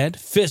 Evil Dead,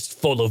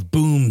 Fistful of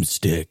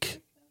Boomstick.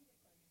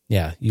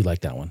 Yeah, you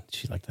like that one.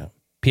 She liked that.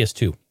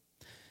 PS2.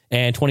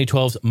 And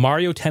 2012's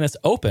Mario Tennis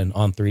Open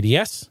on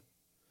 3DS.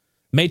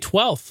 May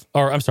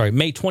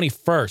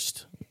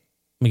 21st. Let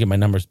me get my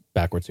numbers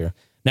backwards here.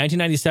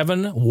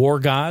 1997, War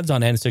Gods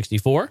on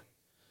N64.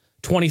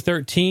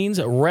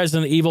 2013's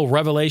Resident Evil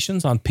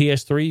Revelations on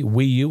PS3,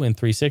 Wii U, and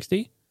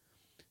 360.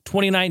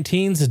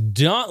 2019's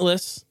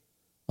Dauntless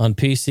on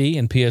PC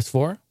and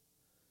PS4.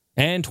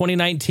 And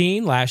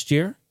 2019, last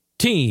year,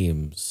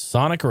 Team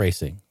Sonic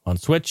Racing on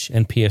Switch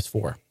and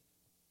PS4.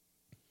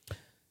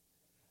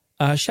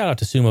 Shout out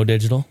to Sumo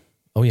Digital.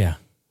 Oh, yeah.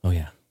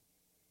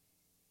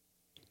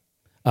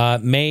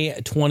 May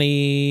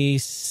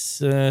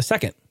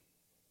 22nd,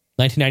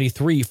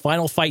 1993,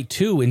 Final Fight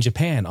 2 in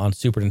Japan on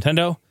Super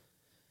Nintendo.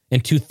 In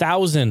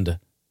 2000,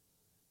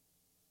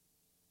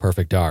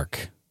 Perfect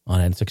Dark on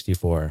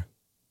N64.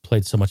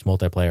 Played so much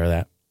multiplayer of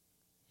that.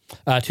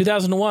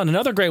 2001,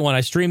 another great one.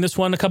 I streamed this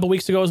one a couple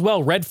weeks ago as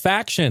well. Red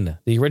Faction,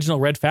 the original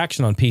Red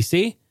Faction on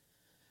PC.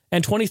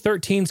 And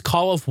 2013's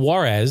Call of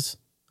Juarez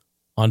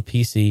on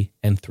PC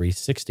and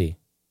 360.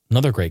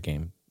 Another great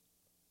game.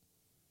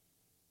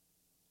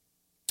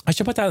 I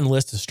should put that on the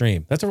list to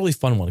stream. That's a really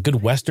fun one. A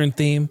good Western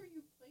theme.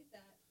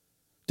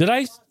 Did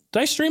I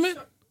stream it?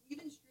 You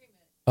didn't stream it.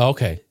 Oh,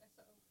 okay.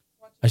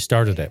 I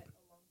started it.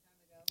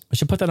 I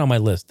should put that on my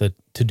list, the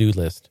to-do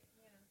list.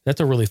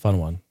 That's a really fun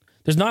one.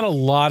 There's not a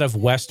lot of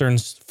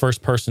Westerns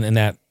first person in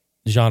that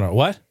genre.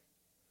 What?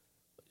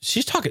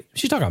 She's talking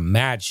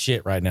mad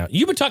shit right now.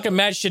 You've been talking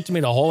mad shit to me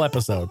the whole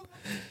episode.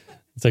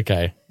 It's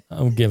okay.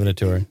 I'm giving it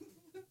to her.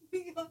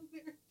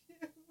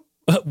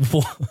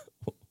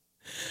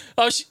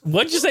 Oh,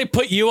 what'd you say?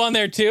 Put you on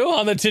there too?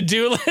 On the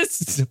to-do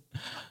list?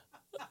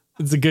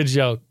 It's a good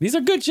joke. These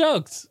are good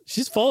jokes.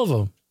 She's full of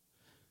them.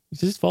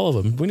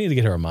 We need to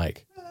get her a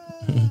mic.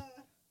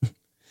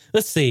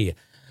 Let's see.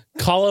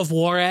 Call of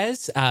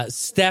Juarez,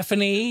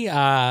 Stephanie,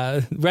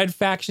 Red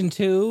Faction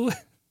 2,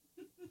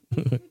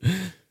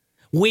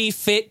 Wii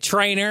Fit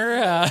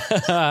Trainer.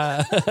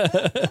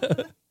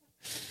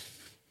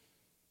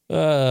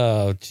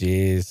 Oh,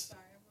 jeez.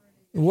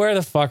 Where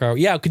the fuck are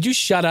we? Yeah, could you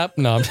shut up?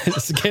 No, I'm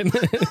just kidding.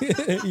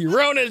 You're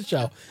ruining the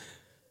show.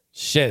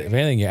 Shit, if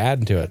anything, you're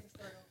adding to it.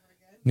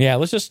 Yeah,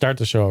 let's just start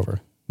the show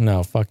over.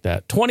 No, fuck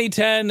that.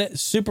 2010,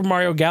 Super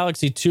Mario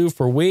Galaxy 2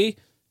 for Wii.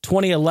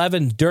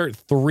 2011, Dirt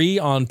 3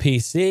 on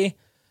PC.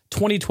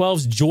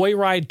 2012's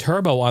Joyride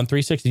Turbo on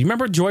 360. You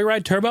remember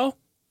Joyride Turbo?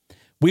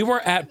 We were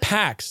at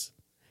PAX,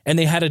 and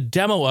they had a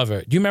demo of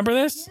it. Do you remember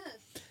this? Yes.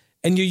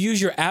 And you use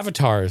your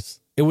avatars.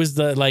 It was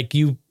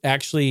you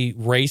actually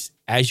race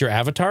as your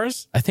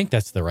avatars. I think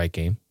that's the right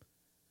game.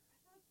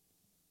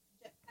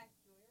 Jetpack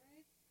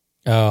Joyride?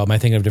 Oh, am I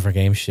thinking of different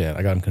games? Shit,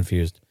 I got them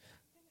confused.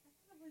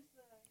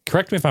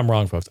 Correct me if I'm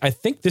wrong, folks. I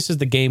think this is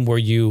the game where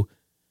you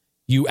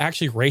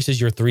actually race as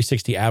your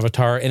 360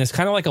 avatar, and it's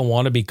kind of like a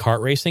wannabe kart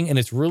racing, and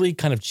it's really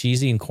kind of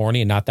cheesy and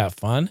corny and not that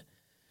fun.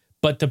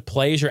 But to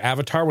play as your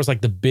avatar was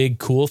like the big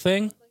cool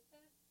thing.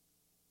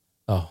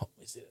 Oh, let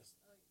me see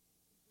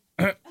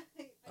this.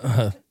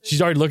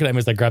 She's already looking at me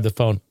as I grab the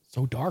phone.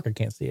 So dark, I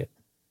can't see it.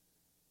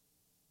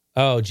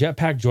 Oh,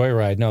 Jetpack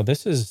Joyride. No,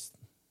 this is...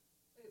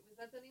 Wait, was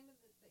that the name of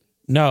it?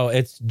 No,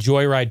 it's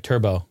Joyride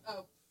Turbo.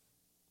 Oh.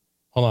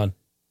 Hold on.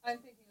 I'm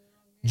thinking of the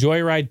wrong name.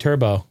 Joyride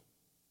Turbo.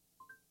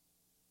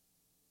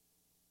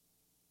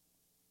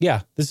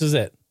 Yeah, this is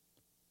it.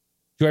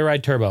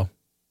 Joyride Turbo.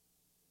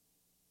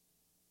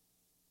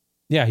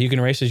 Yeah, you can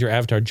race as your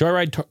avatar.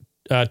 Joyride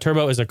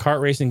Turbo is a kart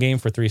racing game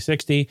for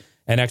 360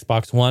 and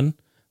Xbox One.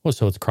 Oh,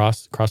 so it's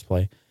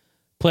crossplay.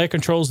 Player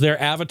controls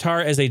their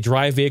avatar as they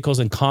drive vehicles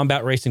in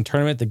combat racing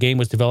tournament. The game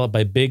was developed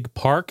by Big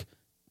Park,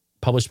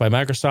 published by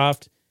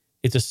Microsoft.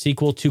 It's a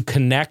sequel to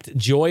Connect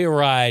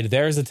Joyride.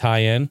 There's a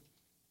tie-in.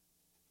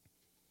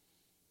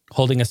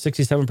 Holding a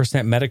 67%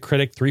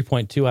 Metacritic,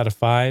 3.2 out of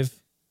 5.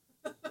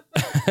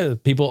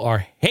 People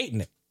are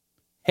hating it.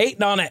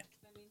 Hating on it.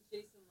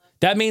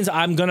 That means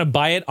I'm going to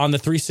buy it on the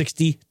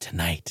 360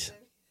 tonight.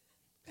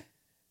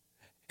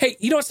 Hey,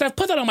 you know what, Steph?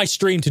 Put that on my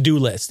stream to-do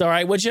list, all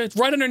right, would you?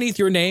 Right underneath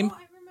your name. Oh,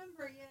 I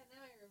remember. Yeah,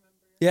 now I remember.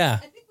 Yeah. I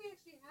think we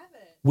actually have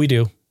it. We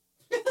do.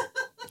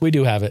 We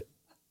do have it.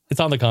 It's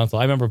on the console.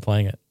 I remember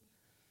playing it.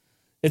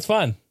 It's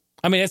fun.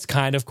 I mean, it's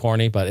kind of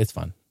corny, but it's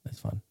fun. It's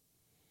fun.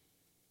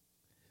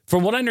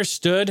 From what I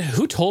understood,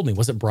 who told me?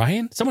 Was it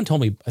Brian? Someone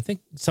told me. I think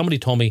somebody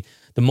told me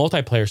the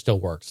multiplayer still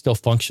works, still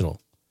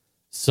functional.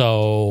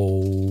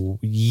 So,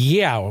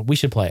 yeah, we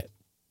should play it.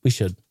 We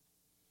should.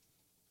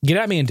 Get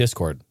at me in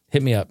Discord.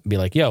 Hit me up and be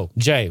like, yo,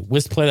 Jay,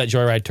 let's play that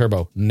Joyride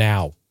Turbo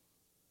now.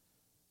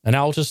 And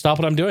I'll just stop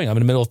what I'm doing. I'm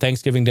in the middle of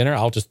Thanksgiving dinner.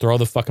 I'll just throw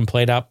the fucking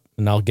plate up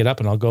and I'll get up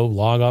and I'll go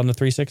log on to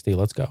 360.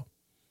 Let's go.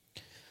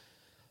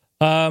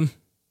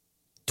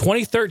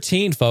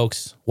 2013,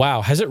 folks.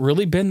 Wow. Has it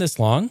really been this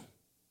long?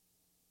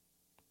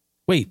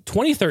 Wait,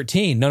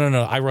 2013. No.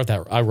 I wrote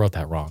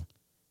that wrong.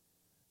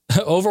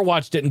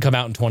 Overwatch didn't come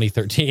out in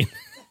 2013.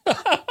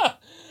 I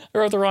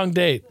wrote the wrong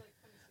date.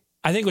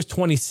 I think it was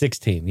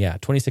 2016. Yeah,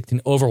 2016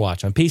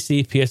 Overwatch on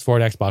PC,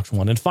 PS4, and Xbox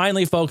One. And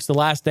finally, folks, the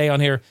last day on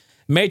here,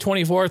 May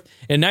 24th,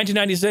 in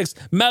 1996,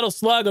 Metal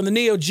Slug on the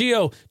Neo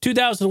Geo,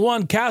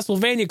 2001,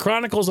 Castlevania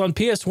Chronicles on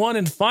PS1,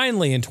 and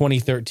finally, in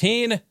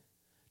 2013,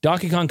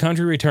 Donkey Kong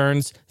Country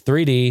Returns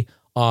 3D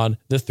on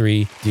the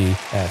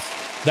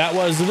 3DS. That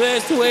was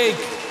this week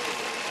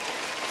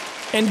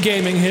in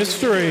gaming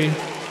history.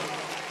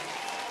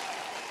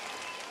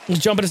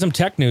 Let's jump into some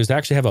tech news. I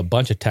actually have a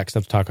bunch of tech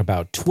stuff to talk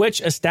about.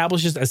 Twitch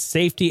establishes a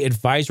safety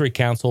advisory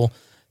council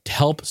to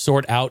help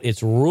sort out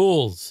its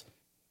rules.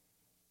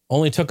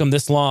 Only took them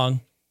this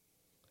long,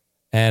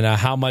 and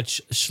how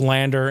much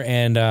slander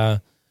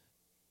and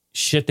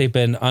shit they've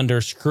been under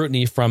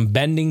scrutiny from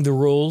bending the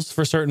rules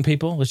for certain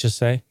people, let's just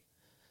say.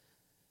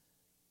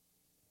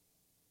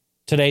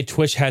 Today,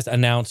 Twitch has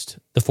announced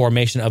the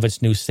formation of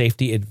its new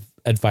Safety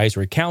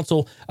Advisory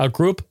Council. A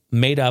group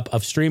made up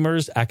of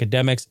streamers,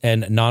 academics,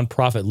 and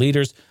nonprofit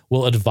leaders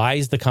will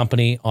advise the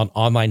company on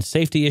online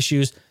safety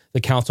issues.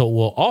 The council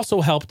will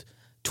also help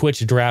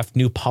Twitch draft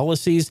new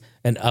policies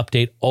and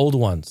update old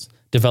ones,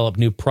 develop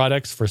new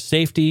products for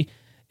safety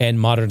and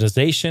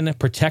modernization,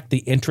 protect the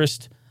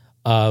interest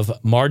of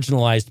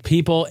marginalized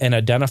people, and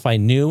identify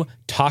new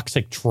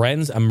toxic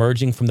trends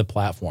emerging from the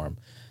platform.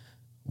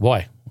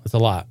 Boy, that's a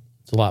lot.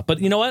 It's a lot. But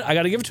you know what? I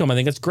got to give it to them. I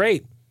think it's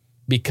great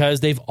because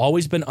they've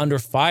always been under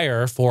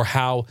fire for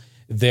how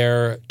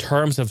their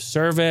terms of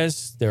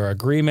service, their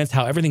agreements,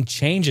 how everything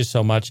changes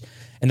so much,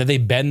 and that they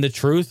bend the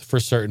truth for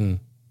certain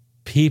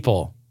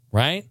people,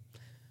 right?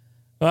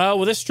 Well,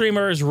 this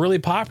streamer is really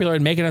popular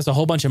and making us a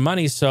whole bunch of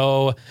money.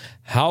 So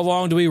how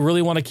long do we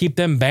really want to keep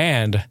them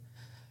banned?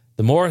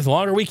 The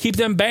longer we keep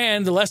them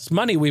banned, the less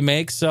money we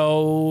make.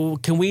 So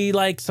can we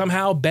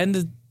somehow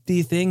bend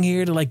the thing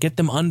here to get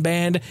them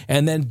unbanned,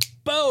 and then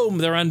boom,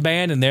 they're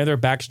unbanned and they're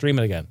back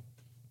streaming again.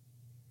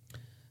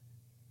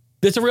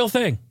 It's a real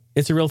thing.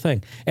 It's a real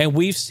thing. And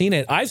we've seen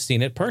it. I've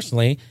seen it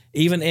personally,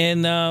 even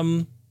in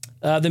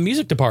the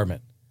music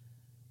department.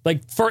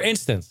 For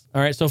instance,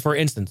 all right. So for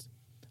instance,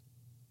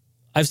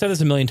 I've said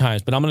this a million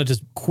times, but I'm going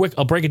to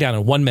I'll break it down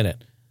in 1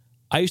 minute.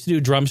 I used to do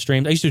drum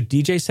streams. I used to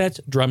do DJ sets,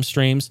 drum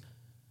streams.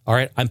 All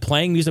right. I'm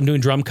playing music. I'm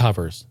doing drum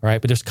covers. All right.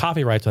 But there's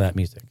copyrights on that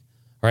music.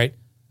 All right.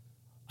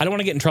 I don't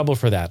want to get in trouble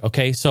for that.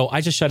 Okay. So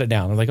I just shut it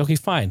down. I'm like, okay,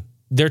 fine.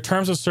 Their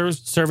terms of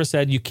service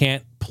said you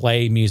can't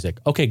play music.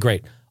 Okay,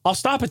 great. I'll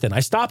stop it then.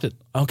 I stopped it.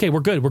 Okay, we're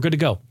good. We're good to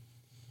go.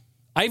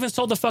 I even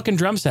sold the fucking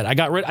drum set.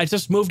 I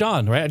just moved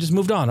on, right? I just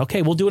moved on.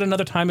 Okay, we'll do it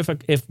another time if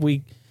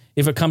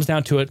it comes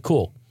down to it.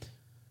 Cool.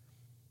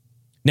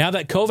 Now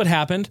that COVID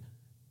happened,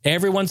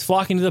 everyone's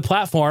flocking to the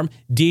platform.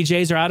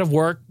 DJs are out of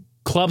work.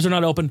 Clubs are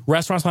not open.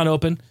 Restaurants not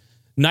open.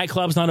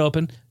 Nightclubs not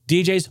open.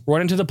 DJs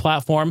running to the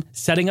platform,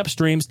 setting up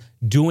streams,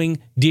 doing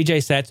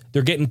DJ sets.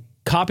 They're getting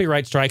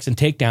copyright strikes and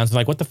takedowns. I'm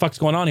like, what the fuck's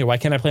going on here? Why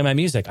can't I play my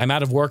music? I'm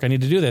out of work. I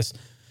need to do this.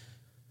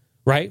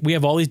 Right? We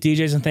have all these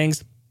DJs and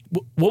things.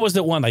 What was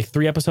that one?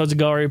 3 episodes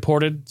ago I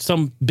reported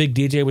some big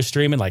DJ was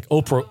streaming,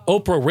 Oprah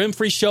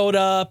Winfrey showed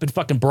up and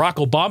fucking Barack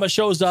Obama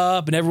shows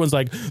up and everyone's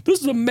like,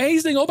 this is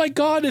amazing. Oh my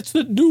God, it's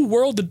the new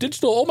world, the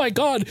digital. Oh my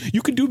God,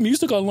 you can do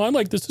music online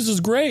like this. This is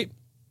great.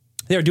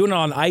 They're doing it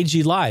on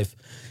IG Live.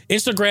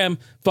 Instagram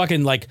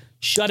fucking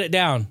shut it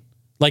down.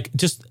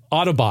 Just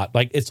Autobot.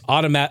 It's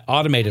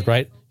automated,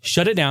 right?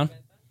 Shut it down.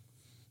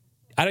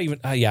 I don't even,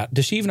 yeah.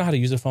 Does she even know how to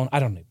use a phone? I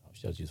don't know if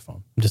she does use a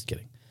phone. I'm just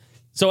kidding.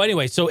 So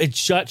anyway, so it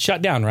shut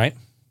down, right?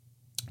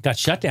 Got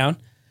shut down.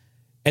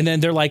 And then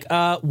they're like,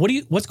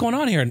 what's going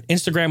on here? And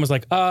Instagram was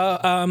like,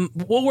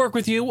 we'll work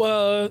with you.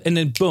 And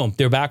then boom,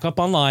 they're back up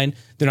online.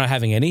 They're not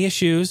having any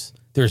issues.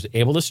 They're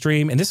able to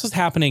stream. And this is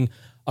happening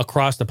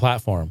across the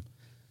platform.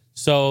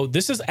 So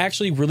this is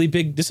actually really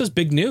big. This is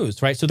big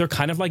news, right? So they're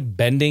kind of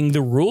bending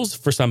the rules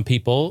for some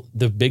people,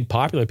 the big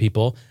popular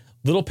people.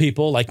 Little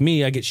people like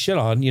me, I get shit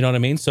on, you know what I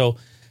mean? So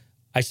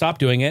I stopped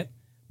doing it.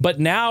 But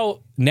now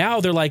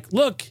they're like,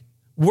 look,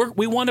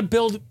 we want to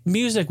build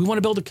music. We want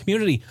to build a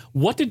community.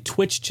 What did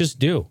Twitch just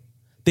do?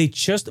 They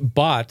just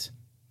bought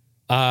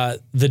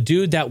the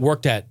dude that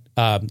worked at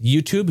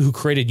YouTube, who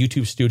created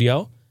YouTube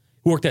Studio,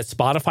 who worked at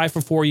Spotify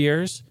for 4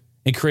 years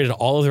and created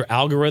all of their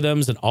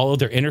algorithms and all of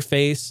their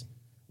interface,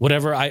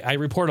 whatever. I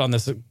reported on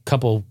this a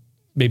couple,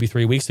 maybe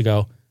 3 weeks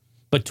ago.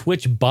 But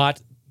Twitch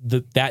bought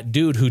that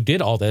dude who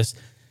did all this.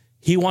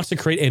 He wants to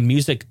create a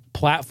music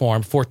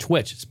platform for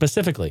Twitch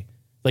specifically.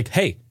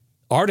 Hey,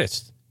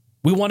 artists,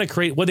 we want to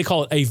create what they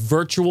call it, a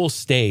virtual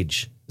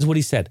stage. This is what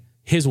he said.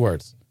 His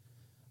words.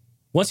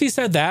 Once he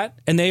said that,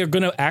 and they are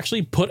going to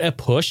actually put a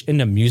push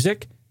into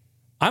music,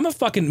 I'm a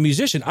fucking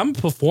musician. I'm a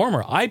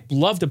performer. I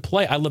love to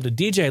play. I love to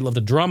DJ. I love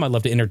to drum. I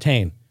love to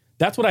entertain.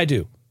 That's what I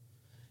do.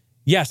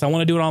 Yes, I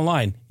want to do it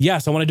online.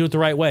 Yes, I want to do it the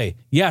right way.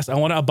 Yes, I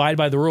want to abide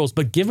by the rules,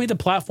 but give me the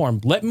platform.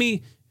 Let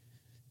me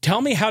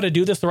Tell me how to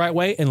do this the right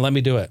way and let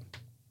me do it.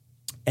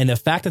 And the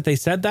fact that they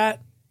said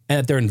that and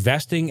that they're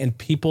investing in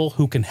people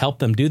who can help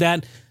them do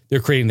that, they're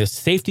creating this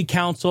safety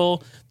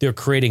council, they're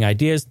creating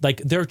ideas,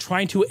 like they're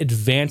trying to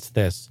advance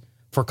this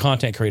for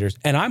content creators.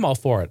 And I'm all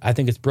for it. I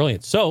think it's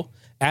brilliant. So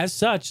as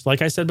such,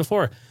 like I said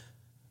before,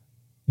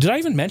 did I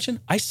even mention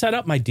I set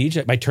up my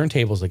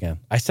turntables again?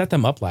 I set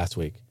them up last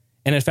week.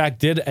 And in fact,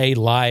 did a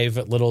live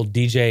little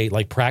DJ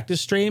like practice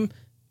stream.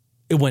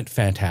 It went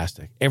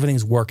fantastic.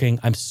 Everything's working.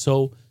 I'm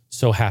so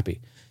happy.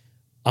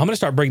 I'm going to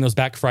start bringing those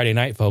back Friday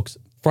night, folks.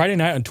 Friday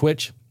night on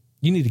Twitch,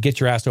 you need to get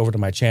your ass over to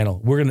my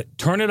channel. We're going to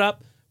turn it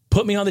up,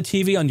 put me on the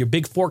TV, on your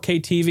big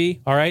 4K TV,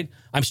 all right?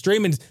 I'm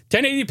streaming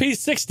 1080p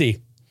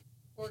 60.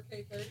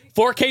 4K 30?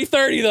 4K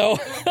 30, though.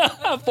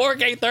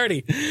 4K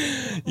 30.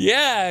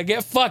 Yeah,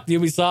 get fucked,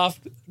 Ubisoft.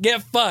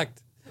 Get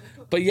fucked.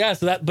 But yeah,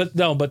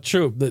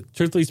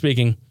 truthfully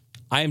speaking,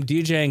 I am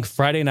DJing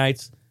Friday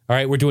nights. All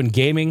right, we're doing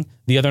gaming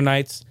the other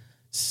nights.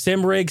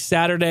 Simrig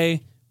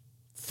Saturday.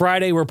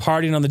 Friday, we're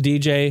partying on the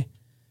DJ.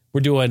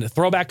 We're doing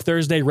Throwback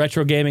Thursday,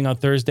 retro gaming on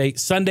Thursday.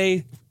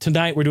 Sunday,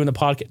 tonight, we're doing the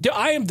podcast. Dude,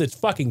 I am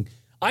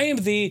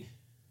the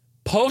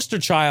poster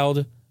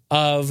child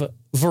of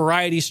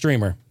variety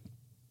streamer.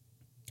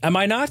 Am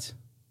I not?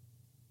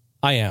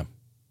 I am.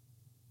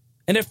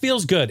 And it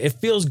feels good. It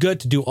feels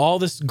good to do all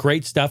this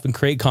great stuff and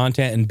create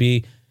content and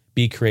be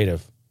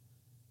creative.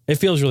 It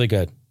feels really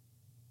good.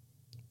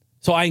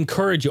 So I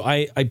encourage you,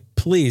 I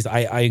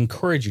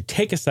encourage you,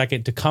 take a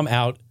second to come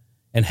out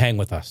and hang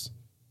with us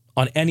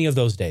on any of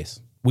those days.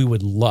 We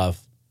would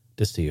love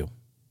to see you.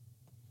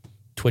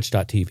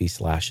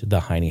 Twitch.tv/The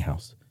Heine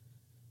House.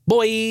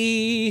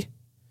 Boy!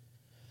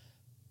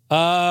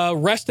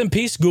 Rest in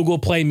peace, Google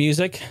Play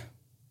Music.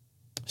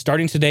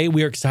 Starting today,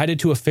 we are excited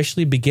to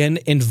officially begin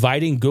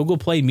inviting Google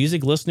Play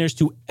Music listeners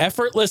to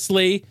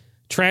effortlessly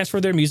transfer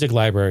their music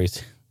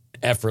libraries.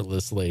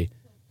 Effortlessly.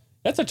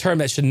 That's a term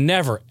that should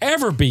never,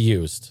 ever be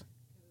used.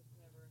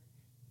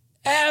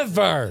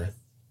 Ever.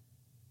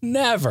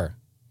 Never.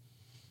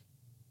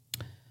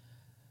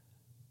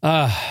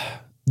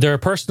 There are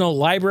personal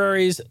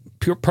libraries,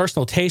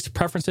 personal taste,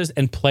 preferences,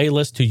 and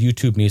playlists to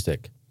YouTube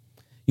music.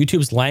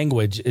 YouTube's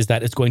language is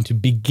that it's going to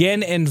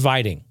begin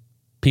inviting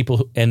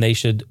people, and they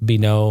should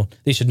know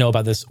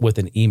about this with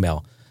an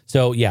email.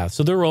 So yeah,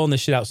 so they're rolling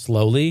this shit out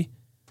slowly.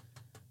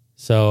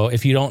 So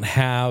if you don't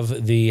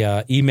have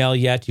the email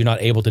yet, you're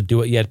not able to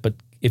do it yet. But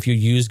if you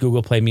use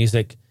Google Play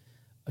Music,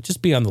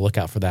 just be on the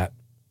lookout for that,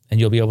 and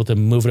you'll be able to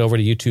move it over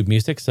to YouTube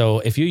Music. So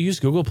if you use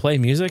Google Play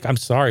Music, I'm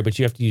sorry, but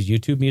you have to use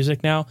YouTube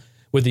Music now,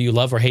 whether you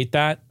love or hate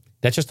that.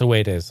 That's just the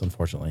way it is,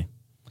 unfortunately.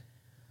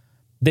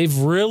 They've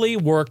really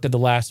worked at the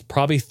last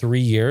probably 3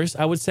 years,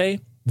 I would say,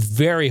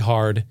 very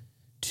hard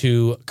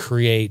to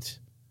create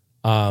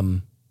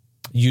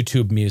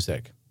YouTube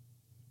Music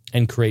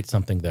and create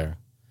something there.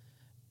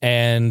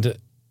 And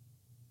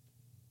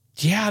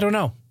yeah, I don't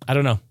know. I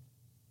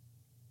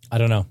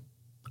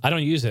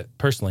don't use it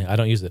personally. I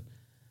don't use it.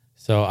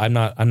 So I'm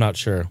not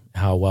sure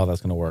how well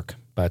that's going to work,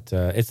 but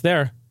it's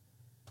there.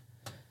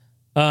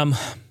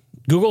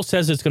 Google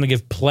says it's going to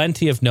give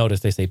plenty of notice.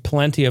 They say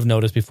plenty of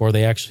notice before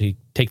they actually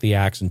take the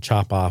axe and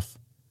chop off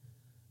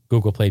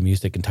Google Play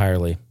Music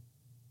entirely.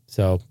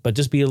 So, but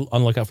just be on the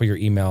lookout for your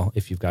email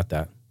if you've got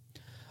that.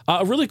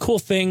 A really cool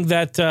thing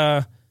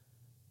that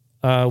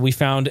we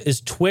found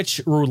is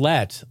Twitch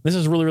Roulette. This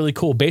is really, really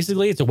cool.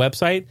 Basically, it's a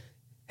website,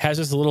 has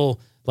this little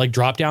like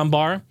drop-down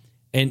bar,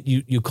 and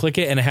you click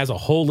it, and it has a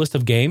whole list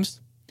of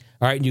games.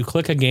 All right, and you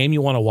click a game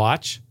you want to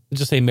watch. Let's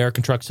just say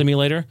American Truck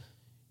Simulator.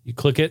 You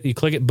click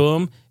it,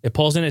 boom. It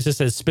pulls in, it just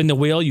says spin the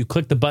wheel. You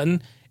click the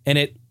button, and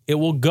it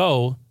will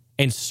go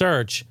and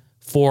search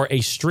for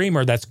a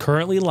streamer that's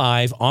currently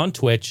live on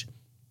Twitch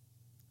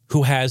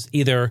who has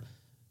either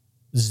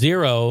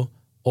 0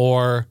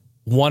 or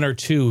 1 or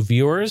 2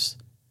 viewers,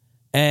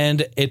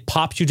 and it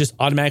pops you just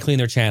automatically in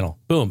their channel.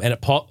 Boom. And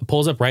it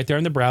pulls up right there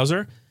in the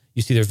browser.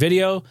 You see their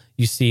video.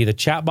 You see the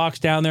chat box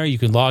down there. You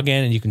can log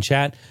in and you can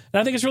chat. And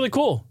I think it's really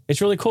cool.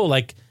 It's really cool.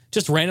 Like,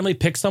 just randomly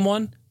pick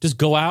someone, just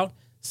go out,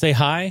 say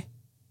hi,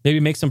 maybe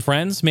make some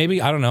friends,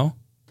 maybe. I don't know.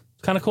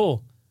 It's kind of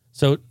cool.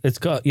 So it's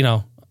got,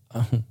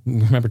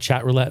 remember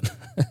chat roulette?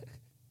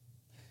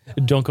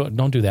 Don't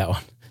do that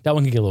one. That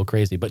one can get a little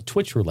crazy. But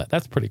Twitch roulette,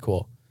 that's pretty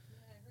cool.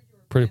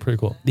 Pretty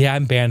cool. Yeah,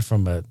 I'm banned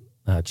from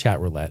chat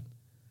roulette.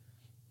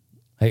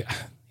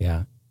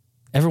 Yeah.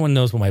 Everyone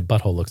knows what my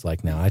butthole looks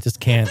like now. I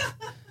just can't.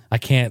 I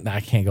can't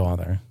go on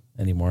there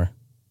anymore.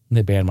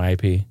 They banned my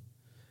IP.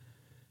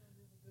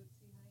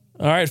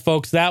 All right,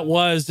 folks. That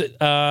was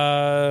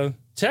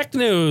tech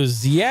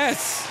news.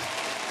 Yes.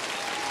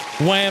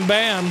 Wham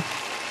bam.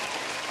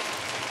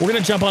 We're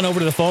gonna jump on over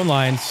to the phone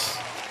lines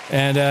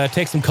and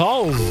take some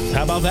calls.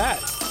 How about that?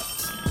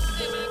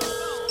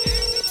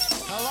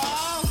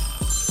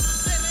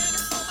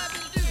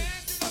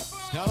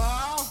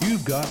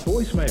 You've got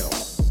voicemail.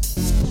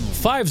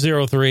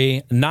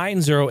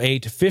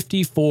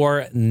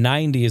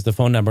 503-908-5490 is the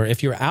phone number.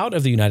 If you're out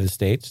of the United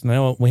States, I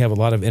know we have a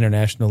lot of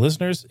international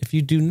listeners. If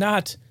you do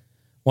not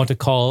want to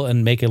call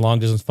and make a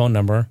long-distance phone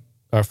number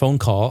or phone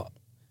call,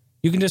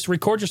 You can just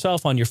record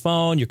yourself on your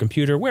phone, your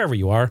computer, wherever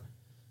you are.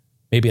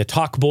 Maybe a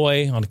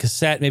Talkboy on a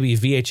cassette, maybe a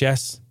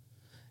VHS.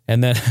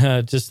 And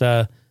then just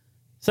send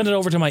it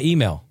over to my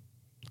email,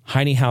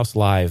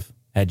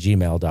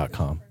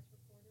 HeineHouseLive@gmail.com.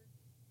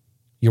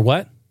 Your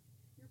what?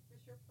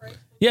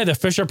 Yeah, the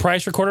Fisher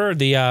Price recorder.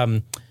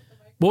 The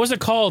what was it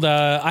called?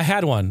 I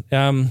had one.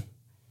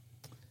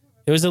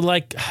 It was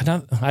I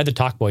had the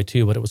Talkboy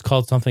too, but it was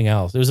called something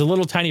else. It was a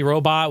little tiny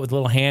robot with a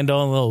little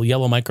handle and a little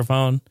yellow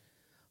microphone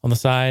on the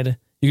side.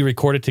 You could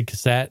record it to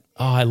cassette.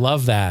 Oh, I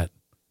love that.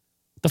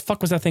 What the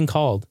fuck was that thing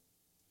called?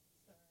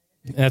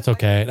 That's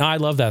okay. No, I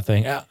love that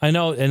thing. I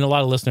know, and a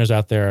lot of listeners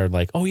out there are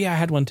like, oh yeah, I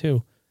had one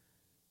too.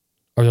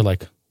 Or they're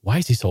like, why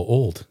is he so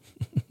old?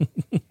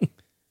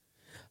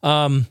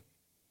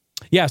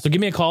 Yeah, so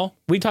give me a call.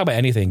 We talk about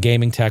anything,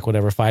 gaming, tech,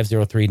 whatever,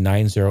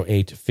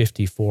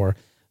 503-908-5490.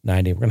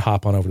 We're going to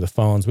hop on over to the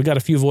phones. We got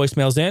a few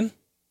voicemails in.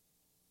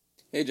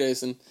 Hey,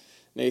 Jason.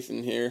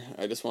 Nathan here.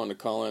 I just wanted to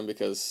call in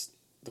because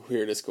the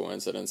weirdest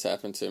coincidence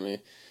happened to me.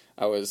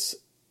 I was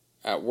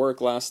at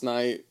work last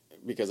night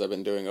because I've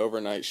been doing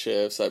overnight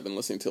shifts. I've been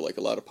listening to like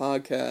a lot of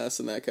podcasts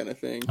and that kind of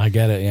thing. I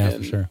get it, yeah,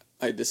 and for sure.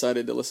 I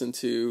decided to listen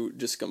to,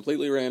 just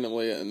completely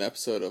randomly, an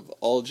episode of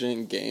All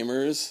Gen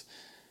Gamers.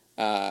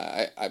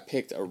 I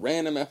picked a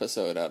random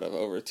episode out of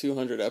over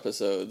 200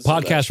 episodes.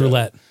 Podcast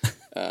roulette.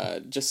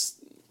 Just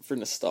for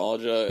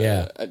nostalgia.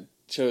 Yeah. I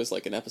chose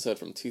like an episode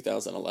from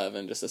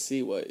 2011 just to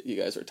see what you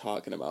guys were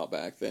talking about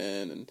back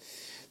then. And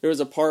there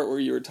was a part where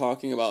you were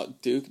talking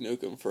about Duke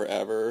Nukem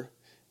Forever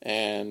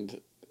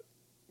and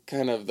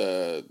kind of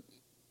the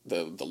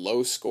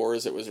low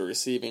scores it was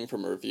receiving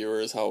from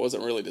reviewers, how it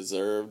wasn't really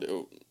deserved.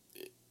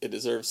 It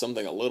deserved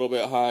something a little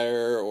bit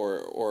higher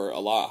or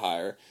a lot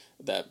higher,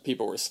 that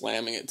people were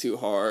slamming it too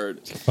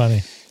hard.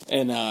 Funny.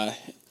 And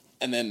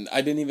then I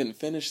didn't even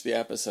finish the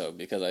episode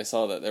because I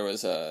saw that there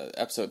was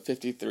episode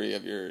 53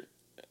 of your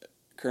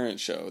current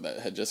show that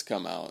had just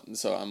come out. And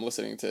so I'm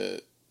listening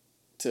to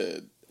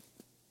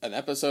an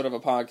episode of a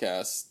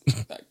podcast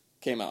that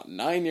came out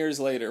 9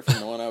 years later from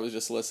the one I was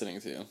just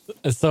listening to.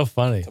 It's so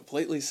funny.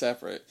 Completely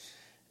separate.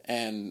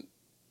 And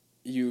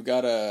you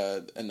got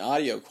an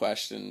audio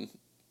question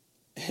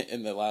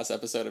in the last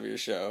episode of your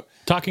show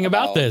talking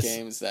about this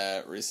games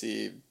that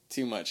received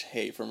too much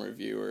hate from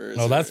reviewers.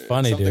 Oh, that's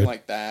funny, something dude.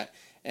 Like that.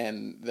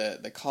 And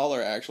the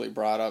caller actually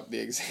brought up the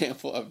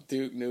example of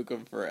Duke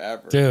Nukem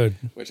Forever, dude,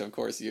 which of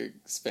course you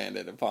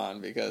expanded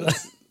upon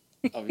because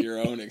of your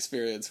own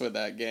experience with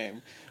that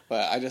game.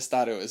 But I just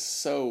thought it was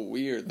so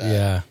weird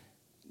that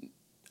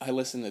I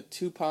listened to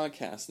two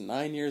podcasts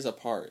 9 years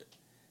apart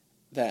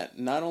that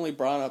not only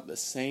brought up the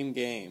same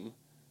game,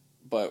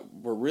 but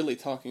we're really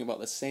talking about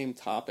the same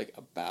topic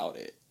about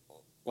it.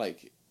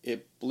 Like,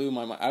 it blew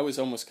my mind. I was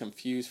almost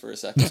confused for a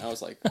second. I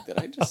was like, did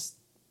I just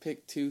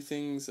pick two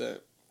things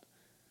that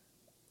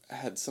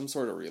had some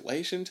sort of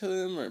relation to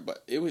them?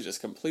 But it was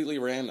just completely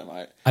random.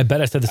 I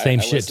bet I said the same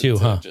shit too,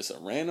 huh? Just a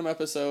random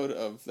episode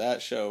of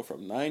that show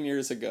from 9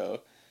 years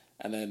ago,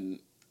 and then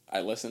I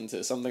listened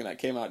to something that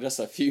came out just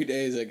a few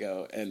days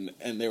ago, and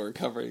they were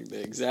covering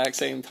the exact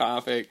same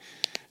topic.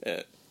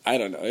 I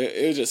don't know.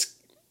 It was just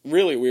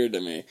really weird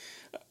to me.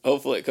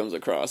 Hopefully it comes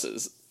across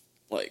as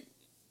like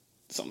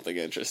something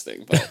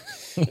interesting, but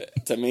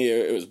to me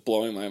it was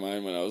blowing my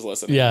mind when I was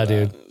listening. Yeah, to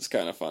that. dude. It's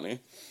kind of funny.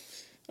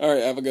 All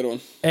right, have a good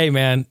one. Hey,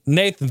 man.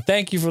 Nathan,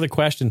 thank you for the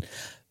question.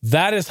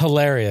 That is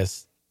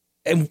hilarious.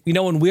 And, you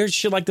know, when weird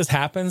shit like this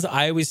happens,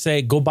 I always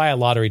say, go buy a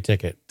lottery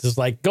ticket. Just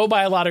like, go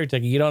buy a lottery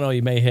ticket. You don't know,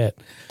 you may hit.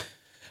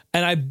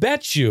 And I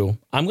bet you,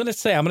 I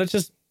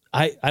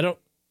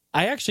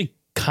actually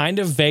kind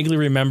of vaguely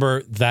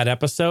remember that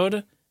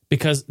episode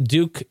because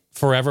Duke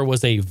Forever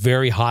was a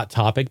very hot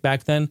topic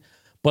back then.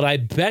 But I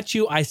bet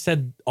you I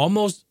said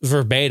almost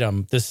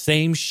verbatim the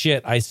same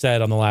shit I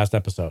said on the last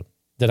episode.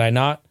 Did I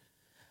not?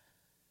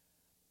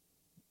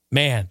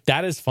 Man,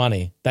 that is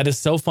funny. That is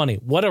so funny.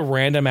 What a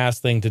random ass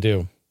thing to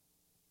do.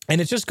 And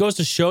it just goes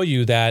to show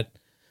you that,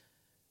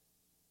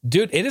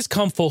 dude, it has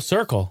come full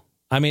circle.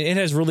 I mean, it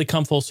has really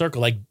come full circle.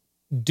 Like,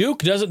 Duke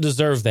doesn't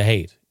deserve the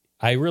hate.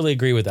 I really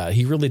agree with that.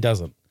 He really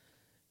doesn't.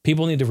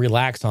 People need to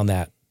relax on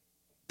that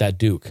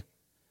Duke.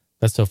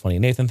 That's so funny.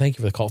 Nathan, thank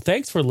you for the call.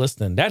 Thanks for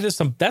listening. That's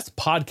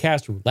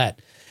podcast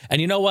roulette.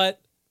 And you know what?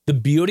 The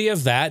beauty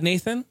of that,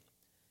 Nathan,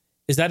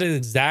 is that is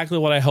exactly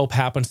what I hope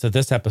happens to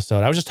this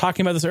episode. I was just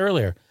talking about this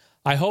earlier.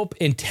 I hope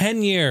in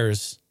 10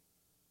 years,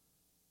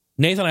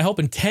 Nathan, I hope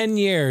in 10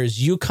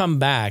 years you come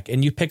back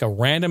and you pick a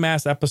random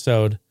ass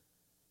episode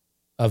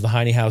of the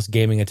Heine House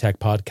Gaming and Tech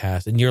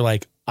podcast. And you're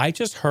like, I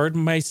just heard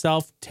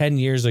myself 10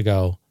 years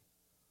ago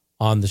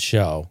on the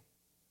show.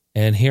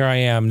 And here I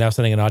am now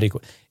sending an audio.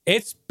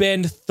 It's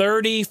been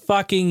 30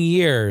 fucking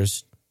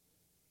years,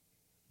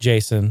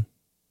 Jason,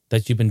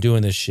 that you've been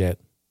doing this shit.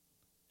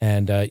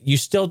 And you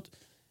still,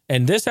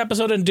 in this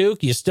episode in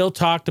Duke, you still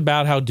talked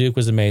about how Duke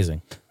was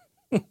amazing.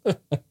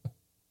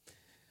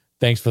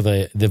 Thanks for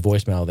the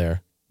voicemail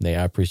there, Nate.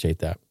 I appreciate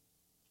that.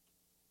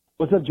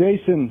 What's up,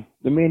 Jason?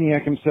 The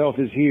maniac himself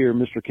is here,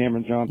 Mr.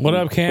 Cameron Johnson. What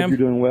up, Cam? Hope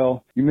you're doing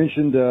well. You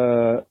mentioned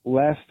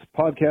last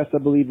podcast, I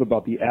believe,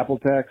 about the Apple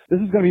Tax.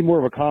 This is going to be more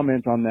of a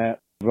comment on that.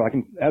 I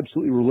can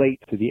absolutely relate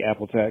to the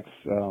Apple Tax.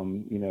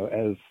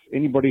 As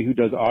anybody who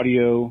does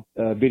audio,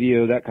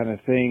 video, that kind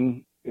of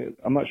thing,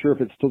 I'm not sure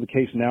if it's still the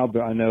case now,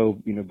 but I know,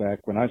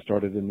 back when I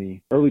started in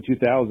the early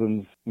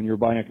 2000s, when you were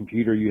buying a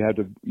computer, you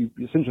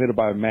essentially had to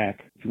buy a Mac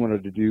if you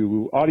wanted to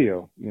do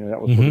audio.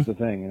 That was sort of the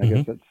thing. And I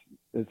guess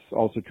it's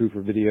also true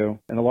for video.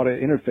 And a lot of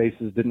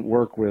interfaces didn't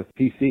work with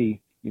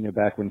PC,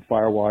 back when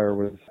FireWire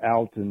was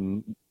out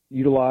and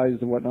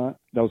utilized and whatnot.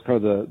 That was kind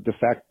of the de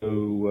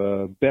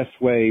facto best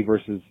way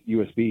versus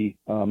USB.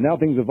 Now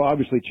things have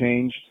obviously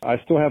changed. I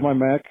still have my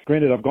Mac.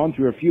 Granted, I've gone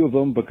through a few of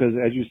them because,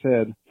 as you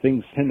said,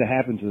 things tend to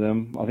happen to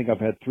them. I think I've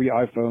had 3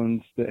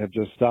 iPhones that have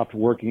just stopped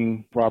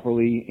working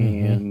properly,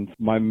 and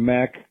my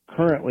Mac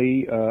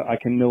currently, I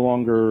can no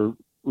longer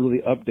really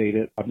update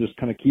it. I'm just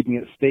kind of keeping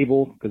it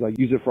stable because I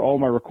use it for all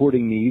my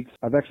recording needs.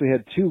 I've actually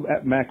had 2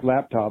 Mac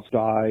laptops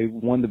die.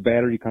 One, the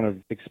battery kind of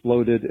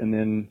exploded, and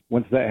then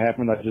once that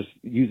happened, I just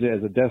use it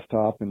as a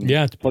desktop and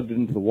plugged it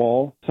into the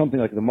wall. Something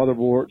like the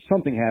motherboard,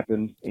 something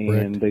happened,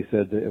 and they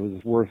said that it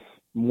was worth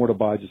more to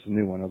buy just a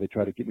new one, or they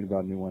try to get me to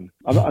buy a new one.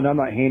 I'm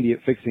not handy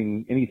at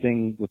fixing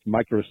anything with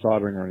micro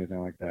soldering or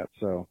anything like that.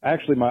 So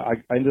actually, I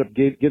ended up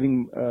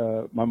giving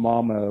my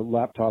mom a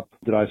laptop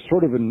that I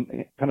sort of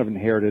kind of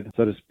inherited,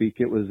 so to speak.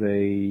 It was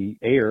a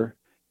Air.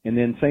 And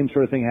then same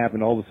sort of thing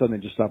happened. All of a sudden,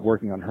 it just stopped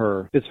working on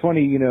her. It's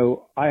funny,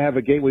 I have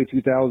a Gateway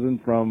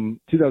 2000 from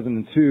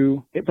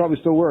 2002. It probably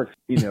still works.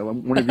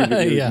 One of your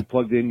videos, you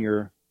plugged in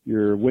your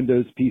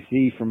Windows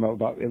PC from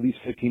about at least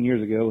 15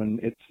 years ago, and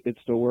it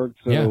still works.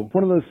 So it's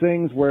one of those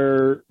things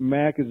where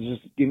Mac is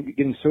just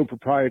getting so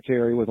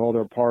proprietary with all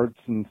their parts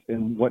and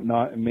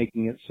whatnot, and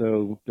making it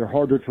so they're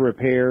harder to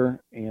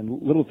repair,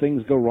 and little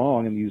things go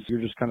wrong, and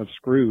you're just kind of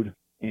screwed.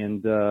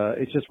 And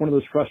it's just one of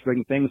those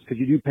frustrating things because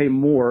you do pay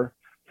more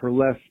for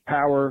less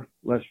power,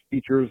 less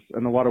features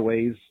in a lot of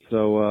ways.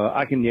 So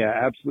I can,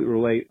 absolutely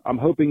relate. I'm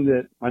hoping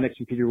that my next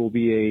computer will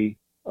be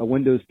a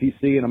Windows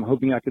PC, and I'm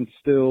hoping I can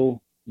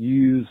still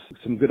use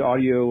some good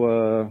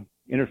audio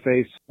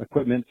interface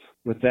equipment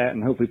with that,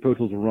 and hopefully Pro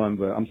Tools will run.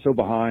 But I'm so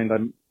behind.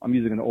 I'm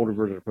using an older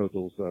version of Pro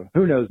Tools, so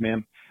who knows,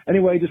 man.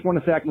 Anyway, just want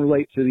to say I can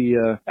relate to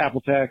the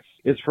Apple Tax.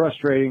 It's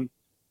frustrating,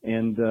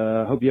 and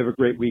hope you have a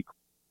great week.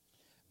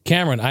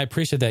 Cameron, I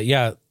appreciate that.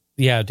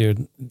 Yeah,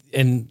 dude.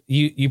 And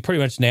you pretty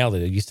much nailed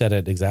it. You said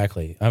it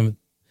exactly.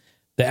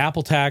 The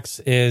Apple Tax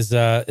is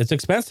it's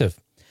expensive.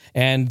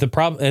 And the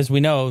problem, as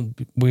we know,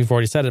 we've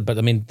already said it, but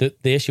I mean, the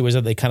issue is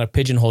that they kind of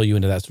pigeonhole you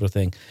into that sort of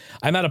thing.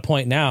 I'm at a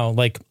point now,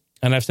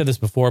 and I've said this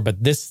before, but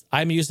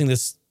I'm using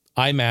this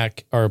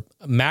iMac or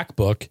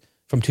MacBook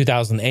from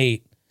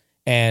 2008,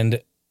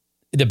 and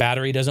the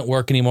battery doesn't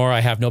work anymore. I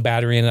have no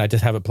battery in it. I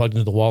just have it plugged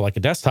into the wall like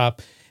a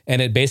desktop, and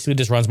it basically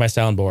just runs my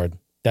soundboard.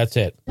 That's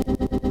it.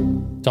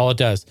 That's all it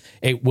does.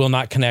 It will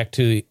not connect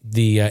to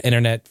the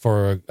internet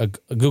for a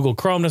Google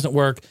Chrome doesn't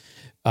work.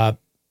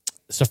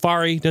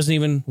 Safari doesn't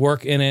even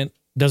work in it.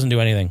 Doesn't do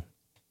anything.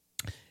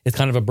 It's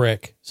kind of a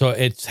brick. So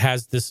it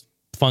has this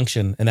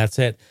function, and that's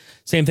it.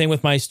 Same thing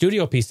with my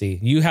studio PC.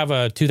 You have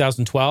a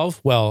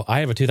 2012. Well, I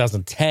have a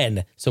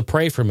 2010. So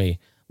pray for me.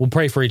 We'll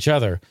pray for each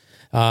other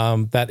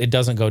that it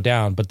doesn't go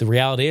down. But the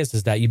reality is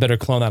that you better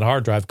clone that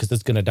hard drive because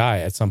it's going to die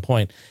at some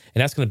point,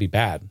 and that's going to be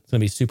bad. It's going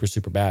to be super,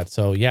 super bad.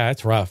 So yeah,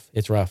 it's rough.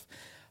 It's rough.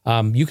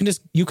 You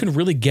can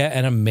really get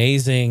an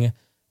amazing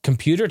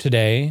computer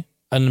today,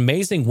 an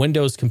amazing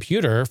Windows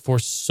computer for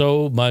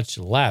so much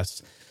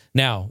less.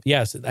 Now,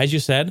 yes, as you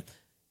said,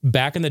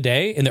 back in the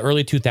day, in the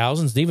early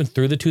 2000s, even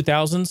through the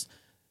 2000s,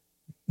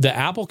 the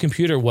Apple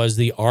computer was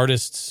the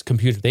artist's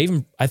computer.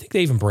 I think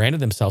they even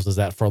branded themselves as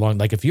that for a long.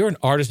 Like, if you're an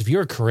artist, if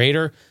you're a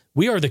creator,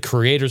 we are the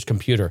creator's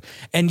computer.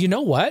 And you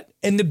know what?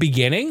 In the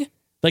beginning,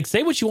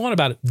 say what you want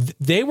about it,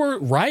 they were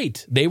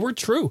right. They were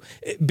true,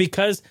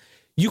 because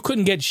you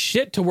couldn't get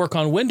shit to work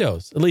on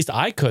Windows. At least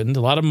I couldn't.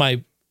 A lot of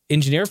my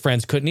engineer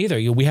friends couldn't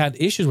either. We had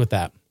issues with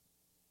that.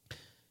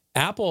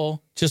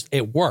 Apple,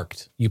 it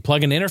worked. You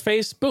plug an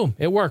interface, boom,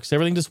 it works.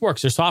 Everything just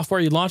works. There's software,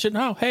 you launch it,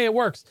 hey, it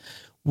works.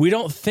 We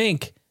don't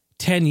think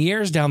 10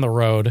 years down the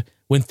road,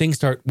 when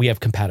we have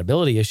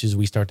compatibility issues,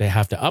 we start to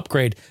have to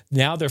upgrade.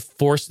 Now they're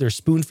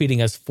spoon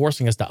feeding us,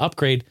 forcing us to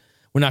upgrade.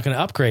 We're not going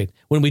to upgrade.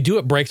 When we do,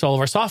 it breaks all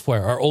of our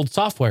software, our old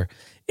software.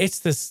 It's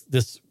this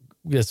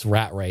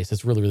rat race.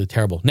 It's really, really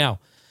terrible. Now,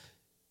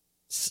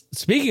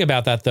 speaking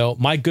about that, though,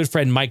 my good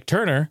friend Mike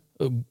Turner,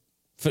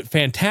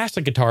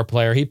 fantastic guitar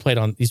player. He's played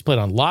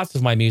on lots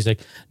of my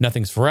music.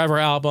 Nothing's Forever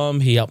album.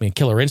 He helped me in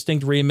Killer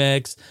Instinct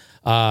remix.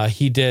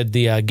 He did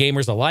the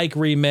Gamers Alike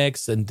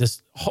remix, and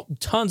just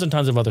tons and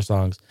tons of other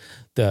songs.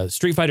 The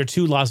Street Fighter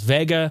 2 Las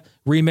Vegas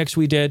remix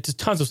we did. Just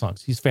tons of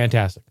songs. He's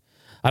fantastic.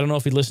 I don't know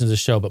if he listens to the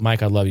show, but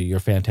Mike, I love you. You're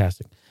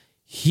fantastic.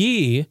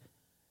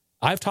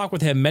 I've talked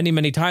with him many,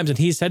 many times, and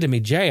he said to me,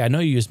 Jay, I know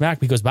you use Mac.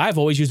 He goes, but I've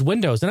always used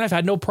Windows, and I've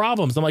had no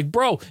problems. I'm like,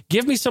 bro,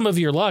 give me some of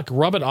your luck.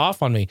 Rub it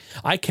off on me.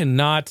 I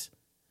cannot.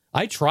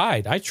 I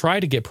tried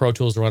to get Pro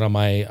Tools to run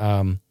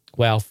on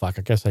well, fuck,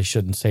 I guess I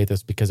shouldn't say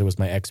this because it was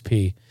my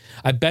XP.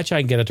 I bet you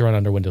I can get it to run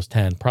under Windows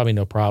 10. Probably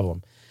no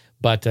problem.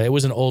 But it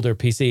was an older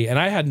PC. And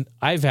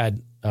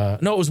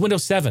it was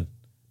Windows 7,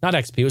 not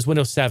XP. It was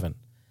Windows 7.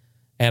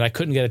 And I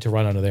couldn't get it to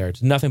run under there.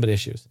 It's nothing but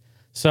issues.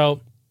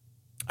 So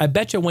I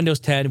bet you Windows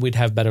 10, we'd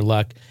have better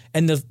luck.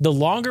 And the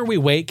longer we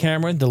wait,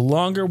 Cameron, the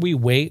longer we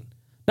wait,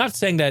 not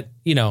saying that,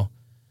 no,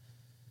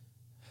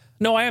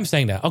 I am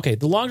saying that. Okay,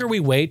 the longer we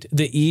wait,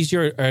 the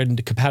easier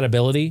and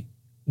compatibility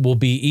will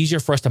be easier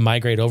for us to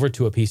migrate over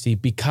to a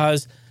PC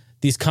because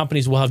these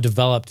companies will have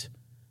developed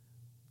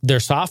their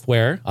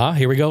software.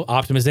 Here we go,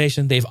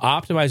 optimization. They've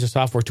optimized their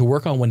software to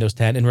work on Windows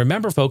 10. And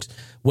remember, folks,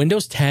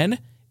 Windows 10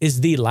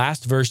 is the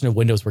last version of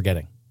Windows we're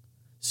getting.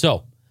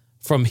 So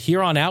from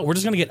here on out, we're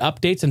just going to get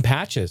updates and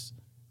patches,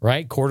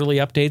 right? Quarterly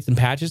updates and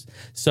patches.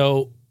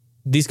 So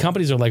these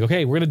companies are like,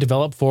 okay, we're going to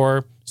develop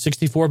for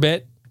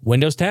 64-bit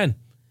Windows 10.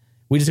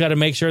 We just got to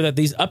make sure that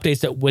these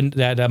updates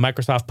that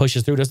Microsoft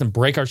pushes through doesn't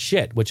break our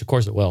shit, which of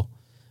course it will.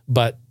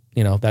 But,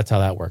 that's how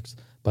that works.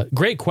 But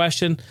great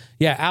question.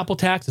 Yeah, Apple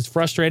tax is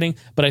frustrating,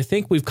 but I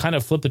think we've kind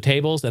of flipped the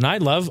tables. And I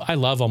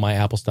love all my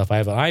Apple stuff. I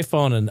have an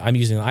iPhone and I'm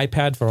using an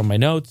iPad for all my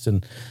notes.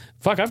 And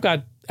fuck, I've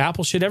got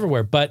Apple shit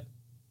everywhere. But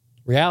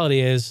reality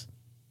is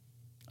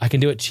I can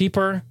do it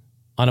cheaper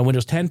on a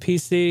Windows 10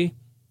 PC.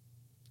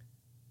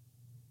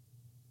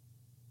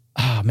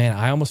 Oh, man,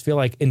 I almost feel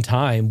like in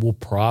time we'll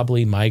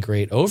probably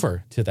migrate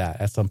over to that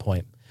at some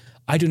point.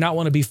 I do not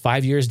want to be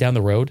 5 years down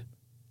the road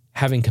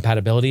having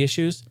compatibility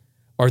issues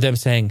or them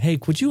saying, hey,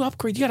 would you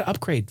upgrade? You got to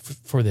upgrade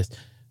for this.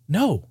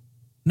 No,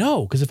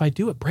 because if I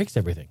do, it breaks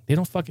everything. They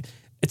don't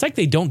it's like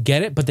they don't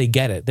get it, but they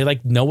get it. They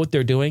know what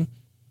they're doing.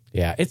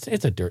 Yeah, it's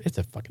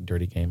a fucking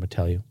dirty game, I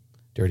tell you.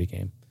 Dirty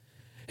game.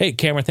 Hey,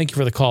 Cameron, thank you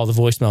for the call, the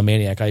voicemail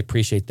maniac. I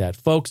appreciate that.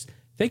 Folks,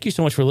 thank you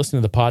so much for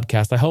listening to the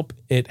podcast. I hope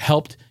it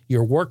helped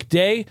your work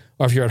day,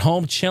 or if you're at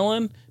home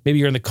chilling, maybe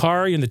you're in the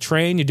car, you're in the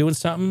train, you're doing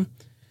something,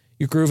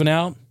 you're grooving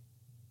out.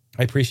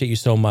 I appreciate you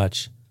so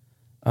much.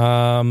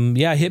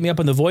 Hit me up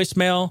on the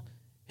voicemail.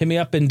 Hit me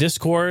up in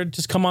Discord.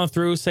 Just come on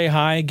through, say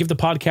hi, give the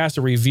podcast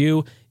a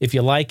review if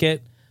you like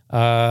it.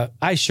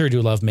 I sure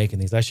do love making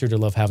these. I sure do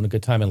love having a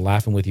good time and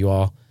laughing with you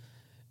all.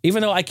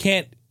 Even though I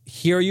can't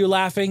hear you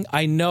laughing,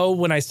 I know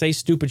when I say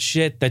stupid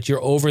shit that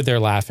you're over there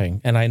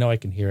laughing, and I know I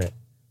can hear it.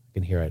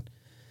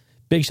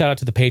 Big shout out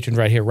to the patrons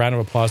right here. Round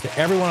of applause to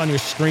everyone on your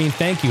screen.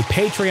 Thank you.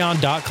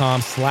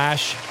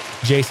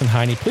 Patreon.com/Jason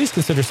Heine. Please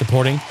consider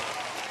supporting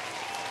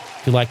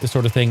if you like this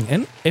sort of thing.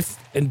 And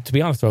to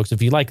be honest, folks,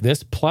 if you like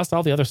this, plus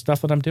all the other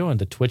stuff that I'm doing,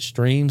 the Twitch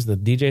streams, the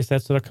DJ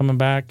sets that are coming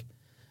back,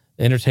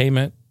 the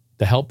entertainment,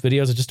 the help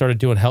videos. I just started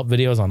doing help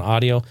videos on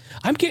audio.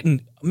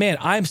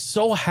 I'm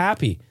so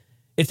happy.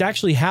 It's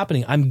actually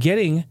happening. I'm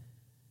getting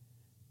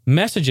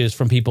messages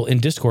from people in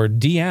Discord,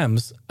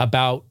 DMs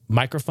about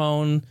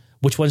microphone,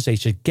 which ones they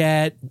should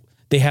get.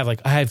 They have I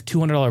have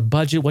 $200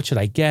 budget. What should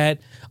I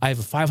get? I have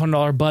a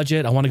 $500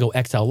 budget. I want to go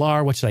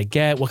XLR. What should I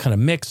get? What kind of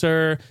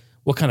mixer?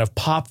 What kind of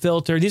pop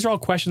filter? These are all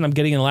questions I'm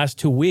getting in the last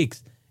 2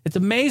 weeks. It's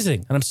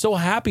amazing. And I'm so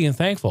happy and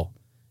thankful.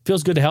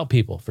 Feels good to help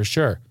people for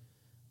sure.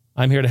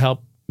 I'm here to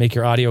help make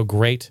your audio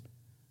great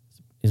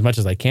as much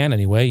as I can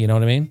anyway. You know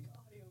what I mean?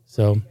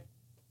 So,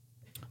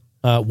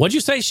 what'd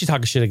you say? She's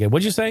talking shit again.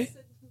 What'd you say?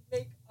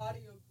 Make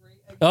audio great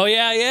again. Oh,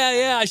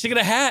 yeah. I should get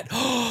a hat.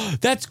 Oh,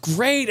 that's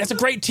great. That's a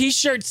great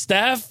t-shirt,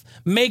 Steph.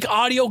 Make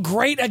audio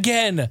great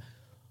again.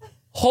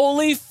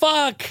 Holy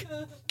fuck.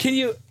 Can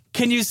you,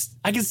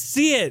 I can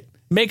see it.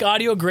 Make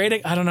audio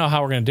great. I don't know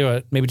how we're going to do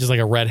it. Maybe just like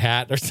a red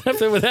hat or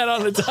something with that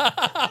on the top.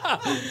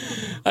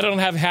 I don't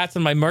have hats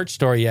in my merch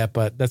store yet,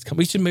 but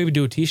we should maybe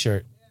do a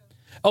t-shirt.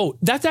 Oh,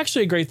 that's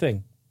actually a great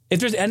thing. If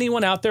there's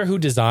anyone out there who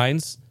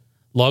designs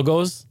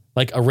logos,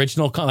 like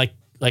original,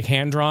 like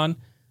hand-drawn,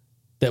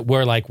 that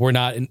we're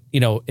not,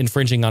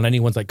 infringing on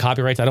anyone's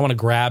copyrights. I don't want to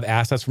grab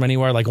assets from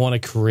anywhere. I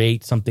want to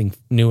create something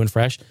new and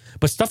fresh.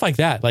 But stuff like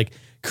that,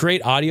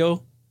 create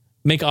audio,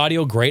 make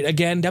audio great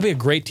again. That'd be a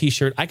great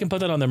t-shirt. I can put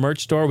that on the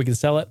merch store. We can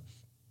sell it.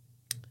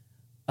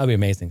 That'd be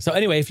amazing. So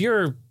anyway, if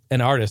you're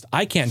an artist,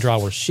 I can't draw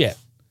worth shit.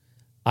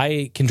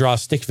 I can draw a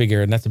stick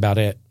figure and that's about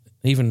it.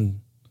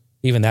 Even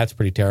that's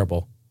pretty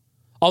terrible.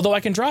 Although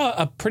I can draw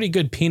a pretty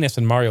good penis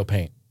in Mario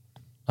Paint.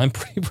 I'm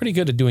pretty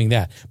good at doing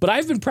that. But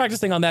I've been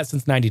practicing on that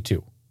since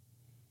 92.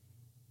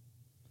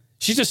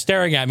 She's just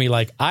staring at me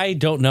like, I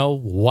don't know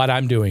what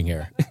I'm doing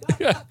here.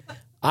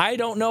 I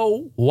don't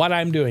know what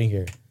I'm doing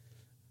here.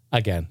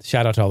 Again,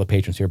 shout out to all the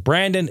patrons here.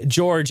 Brandon,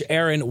 George,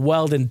 Aaron,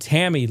 Weldon,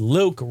 Tammy,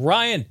 Luke,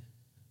 Ryan,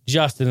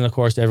 Justin, and of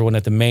course, everyone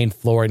at the main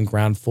floor and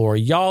ground floor.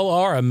 Y'all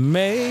are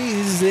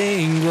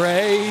amazing,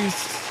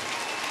 Grace.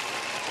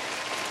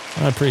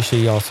 I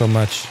appreciate y'all so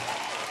much.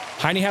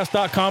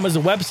 HeineHouse.com is a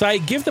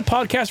website. Give the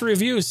podcast a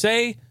review.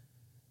 Say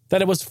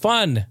that it was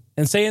fun.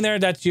 And say in there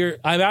that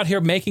I'm out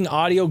here making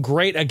audio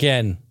great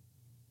again.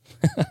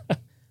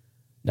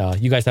 No,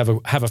 you guys have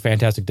a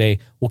fantastic day.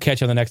 We'll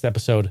catch you on the next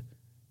episode.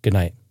 Good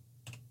night.